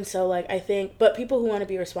 Yeah. And so like I think, but people who want to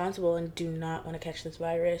be responsible and do not want to catch this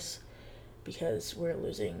virus, because we're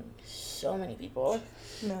losing so many people.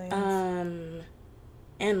 Millions.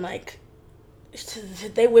 And like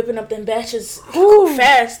they whipping up them batches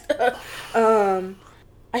fast.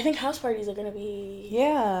 I think house parties are gonna be.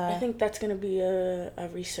 Yeah. I think that's gonna be a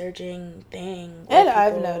resurging thing. And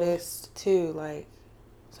I've noticed too, like,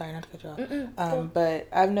 sorry not to cut you off. Cool. But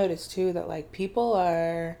I've noticed too that like people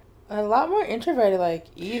are a lot more introverted. Like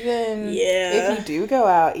even if you do go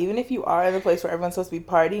out, even if you are in the place where everyone's supposed to be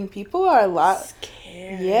partying, people are a lot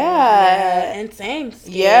scared. Yeah. And same.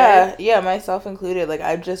 Scared. Yeah, myself included. Like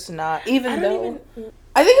I'm just not.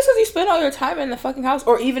 I think it's because you spend all your time in the fucking house,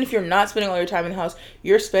 or even if you're not spending all your time in the house,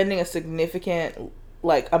 you're spending a significant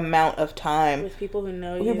like amount of time with people who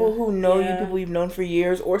know you, people you've known for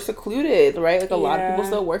years, or secluded, right? Like a lot of people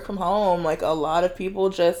still work from home. Like a lot of people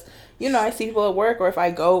just, I see people at work, or if I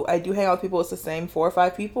do hang out with people, it's the same 4 or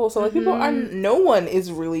 5 people. So like no one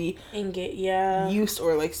is really used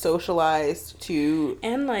or like socialized to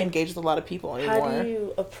and like engage with a lot of people anymore. How do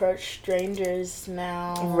you approach strangers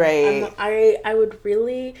now? Right. I would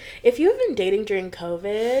really, if you have been dating during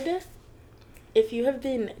COVID,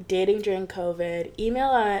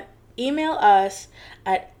 email us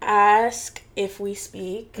at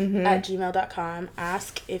askifwespeak@gmail.com.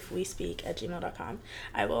 askifwespeak@gmail.com.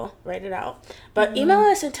 I will write it out. But email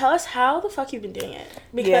us and tell us how the fuck you've been doing it.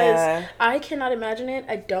 Because I cannot imagine it.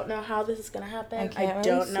 I don't know how this is going to happen. I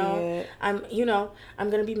don't know. I'm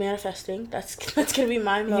going to be manifesting. That's going to be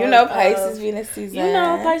my mode. Pisces Venus season.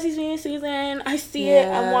 Pisces Venus season. I see it.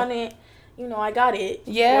 I want it. I got it.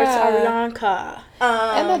 Yeah. Or it's Arianka.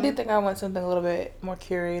 And I do think I want something a little bit more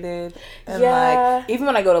curated. And like, even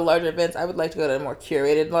when I go to larger events, I would like to go to more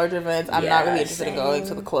curated larger events. I'm not really interested in going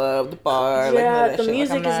to the club, the bar. Yeah, the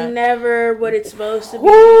music is never what it's supposed to be.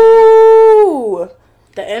 Woo!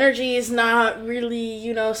 The energy is not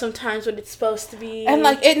really, sometimes what it's supposed to be. And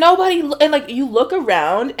like you look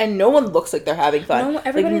around and no one looks like they're having fun. No,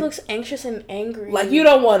 everybody looks anxious and angry. Like you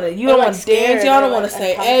don't want to dance. Y'all don't want to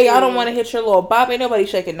say, hey, y'all don't want to hit your little bop. Ain't nobody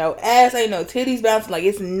shaking no ass. Ain't no titties bouncing. Like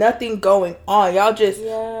it's nothing going on. Y'all just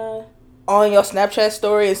on your Snapchat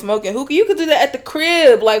story and smoking hookah. You could do that at the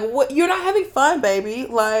crib. Like what? You're not having fun, baby.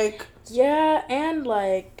 Like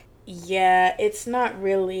it's not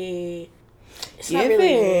really. It's not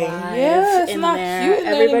really live it's not there. cute.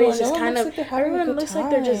 Everybody's just kind of. Everyone looks like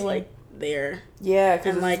they're just like there. Yeah,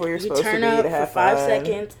 because like where you're supposed turn to be up to have for 5 fun.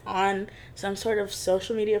 seconds on some sort of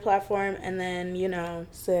social media platform, and then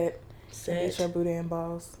sit, get your booty and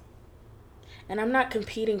balls. And I'm not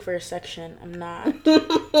competing for a section. I'm not.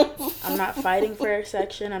 I'm not fighting for a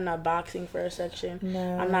section. I'm not boxing for a section.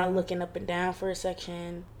 No. I'm not looking up and down for a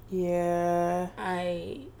section. Yeah.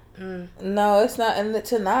 No, it's not, and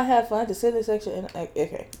to not have fun, to sit in the section,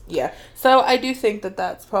 okay, yeah. So I do think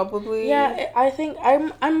that's probably. Yeah, I think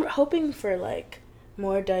I'm hoping for like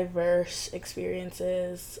more diverse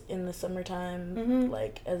experiences in the summertime,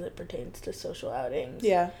 like as it pertains to social outings.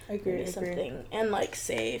 Yeah, I agree. Something and like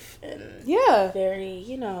safe and very,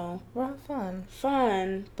 well,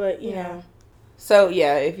 fun, but you know. So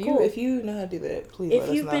yeah, if you know how to do that, please let us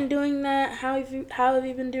know. If you've been doing that, how have you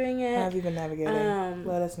been doing it? How have you been navigating?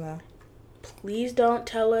 Let us know. Please don't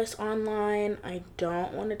tell us online. I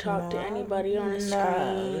don't want to talk to anybody on a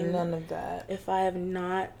screen. None of that. If I have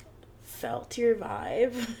not felt your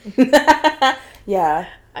vibe, yeah,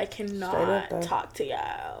 I cannot talk to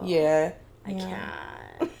y'all. Yeah, I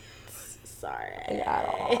can't. Sorry.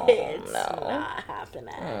 It's not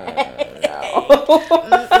happening.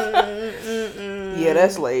 Yeah,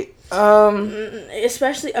 that's late.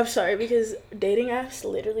 Especially, I'm sorry, because dating apps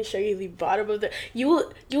literally show you the bottom of the. You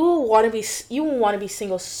will want to be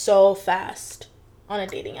single so fast on a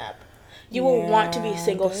dating app. You will want to be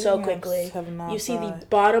single so quickly. You see the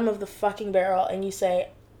bottom of the fucking barrel and you say,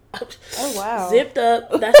 "Oh wow, zipped up.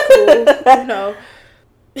 That's cool."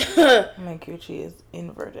 My Gucci is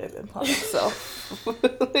inverted upon itself.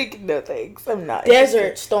 Like, no thanks. I'm not.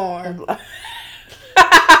 Desert Storm.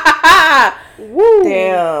 Woo.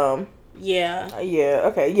 Damn. Yeah. Yeah.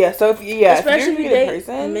 Okay. Yeah. So especially if you're in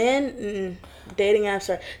person, men, dating apps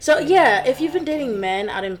are. So yeah, if you've been dating men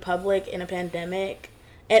out in public in a pandemic,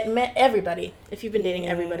 everybody. If you've been dating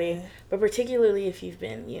everybody, but particularly if you've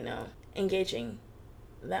been, engaging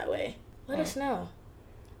that way, let us know.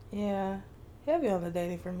 Yeah. Heavy on the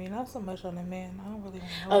dating for me, not so much on the man. I don't really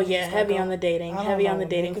want to know. Oh yeah, heavy on the dating. Heavy on the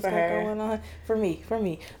dating for her. Going on for me.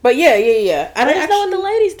 But yeah. Let us know what the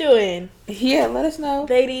ladies doing. Yeah, let us know.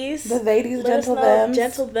 Ladies, gentle thems.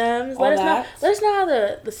 Let us know how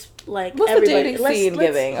the like. What's everybody, the dating scene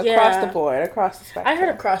giving across the board, across the spectrum? I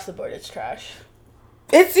heard across the board it's trash.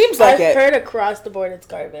 It seems like I've heard across the board it's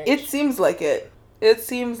garbage. It seems like it.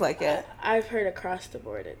 I've heard across the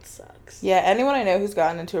board it sucks. Yeah, anyone I know who's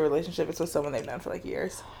gotten into a relationship, it's with someone they've known for like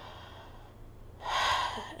years.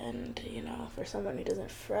 And, for someone who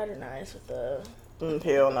doesn't fraternize with the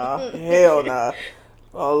Hell no. Hell no.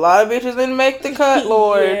 A lot of bitches didn't make the cut,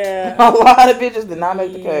 Lord. Yeah. A lot of bitches did not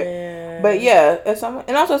make the cut. But yeah, as someone,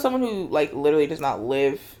 and also someone who like literally does not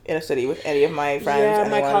live in a city with any of my friends. Yeah,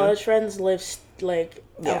 my college friends live like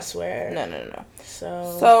elsewhere. No.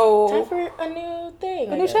 So time for a new thing.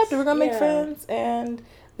 A new chapter. We're gonna make friends, and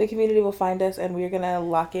the community will find us, and we're gonna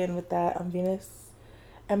lock in with that on Venus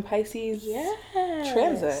and Pisces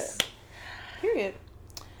transit. Period.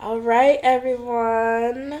 All right,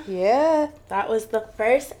 everyone. Yeah. That was the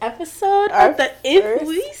first episode of the If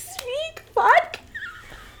We Speak podcast.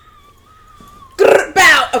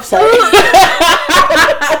 Bow. I'm sorry.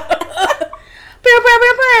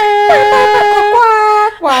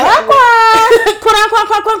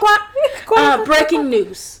 Breaking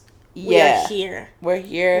news. Yeah. We're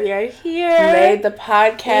here. Made the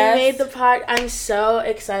podcast. I'm so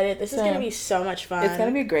excited. This is going to be so much fun. It's going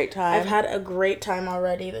to be a great time. I've had a great time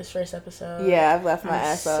already this first episode. Yeah, I've left my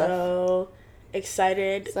ass off. So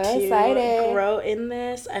excited to grow in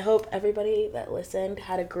this. I hope everybody that listened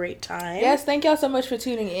had a great time. Yes, thank y'all so much for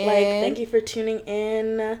tuning in. Thank you for tuning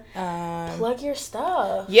in. Plug your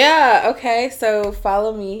stuff. Yeah, okay. So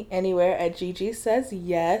follow me anywhere at Gigi Says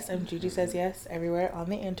Yes. I'm Gigi Says Yes everywhere on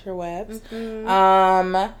the interwebs.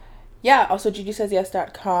 Yeah, also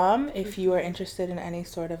GigiSaysYes.com if you are interested in any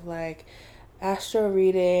sort of like astro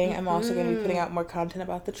reading. I'm also going to be putting out more content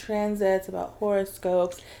about the transits, about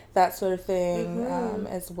horoscopes, that sort of thing,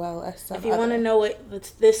 as well as some. If you want to know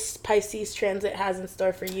what this Pisces transit has in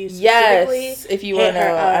store for you specifically, yes, if you want to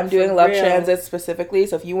know, I'm doing love transits specifically.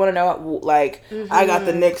 So if you want to know, like, I got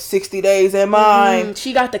the next 60 days in mind.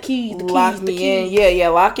 She got the keys. Lock me in. Yeah,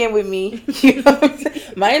 lock in with me. You know what I'm saying?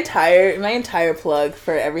 My entire plug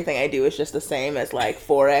for everything I do is just the same as like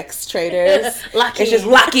Forex traders. It's just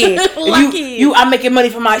lock in. I'm making money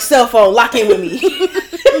from my cell phone. Lock in with me.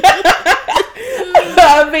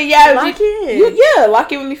 But yeah,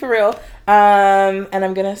 lock in with me for real. And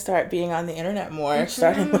I'm gonna start being on the internet more,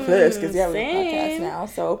 starting with this, because we have a podcast now.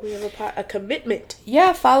 So we have a commitment.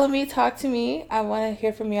 Yeah, follow me, talk to me. I want to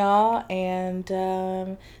hear from y'all, and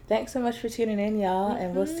thanks so much for tuning in, y'all.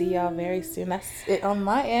 And we'll see y'all very soon. That's it on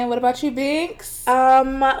my end. What about you, Binx?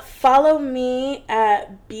 Follow me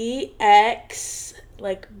at BX,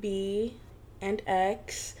 like B and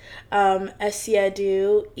X,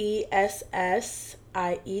 Essiedu,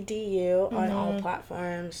 ESSIEDU on all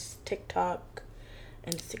platforms, TikTok,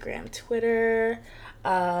 Instagram, Twitter.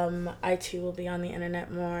 I too will be on the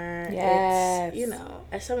internet more. Yes. It's,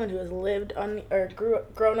 as someone who has lived on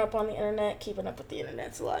grown up on the internet, keeping up with the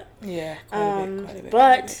internet's a lot. Yeah. Quite a bit.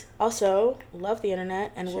 But also love the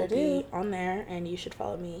internet and Sure will be on there, and you should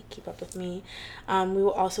follow me, keep up with me. We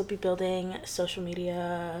will also be building social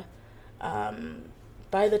media.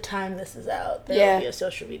 By the time this is out, there will be a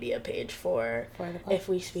social media page for If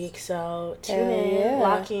We Speak. So tune in,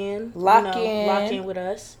 lock in with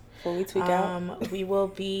us. Before we tweak out. We will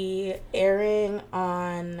be airing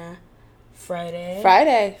on Friday.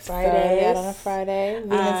 So, yeah, on a Friday.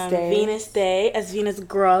 Venus Day, as Venus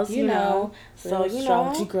girls, you know. So,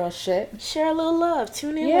 astrology girl shit. Share a little love.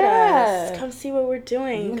 Tune in with us. Come see what we're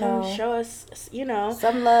doing. Come show us,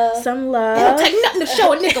 some love. Some love. It don't take nothing to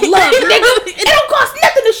show a nigga love, nigga. It don't cost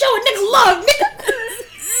nothing to show a nigga love, nigga.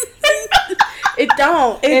 It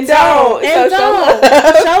don't. Show love.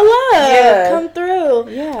 Yeah. Come through.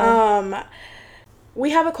 Yeah.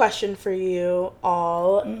 We have a question for you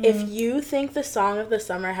all. If you think the song of the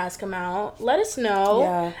summer has come out, let us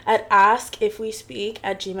know at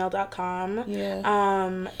askifwespeak@gmail.com.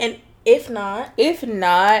 Yeah. And if not,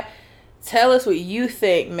 tell us what you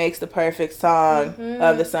think makes the perfect song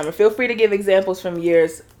of the summer. Feel free to give examples from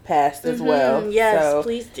years past as well. Yes, so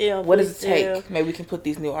please do. What does it take? Maybe we can put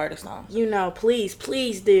these new artists on. Please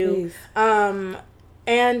do. Please.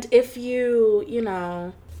 And if you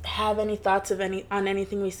have any thoughts on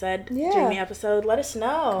anything we said during the episode, let us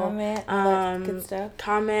know. Comment, good stuff.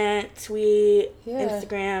 Comment, tweet,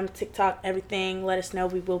 Instagram, TikTok, everything. Let us know.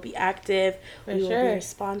 We will be active. We will be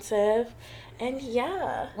responsive. And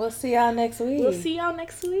we'll see y'all next week.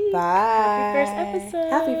 Bye.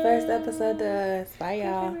 Happy first episode. To us. Bye,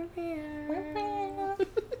 y'all.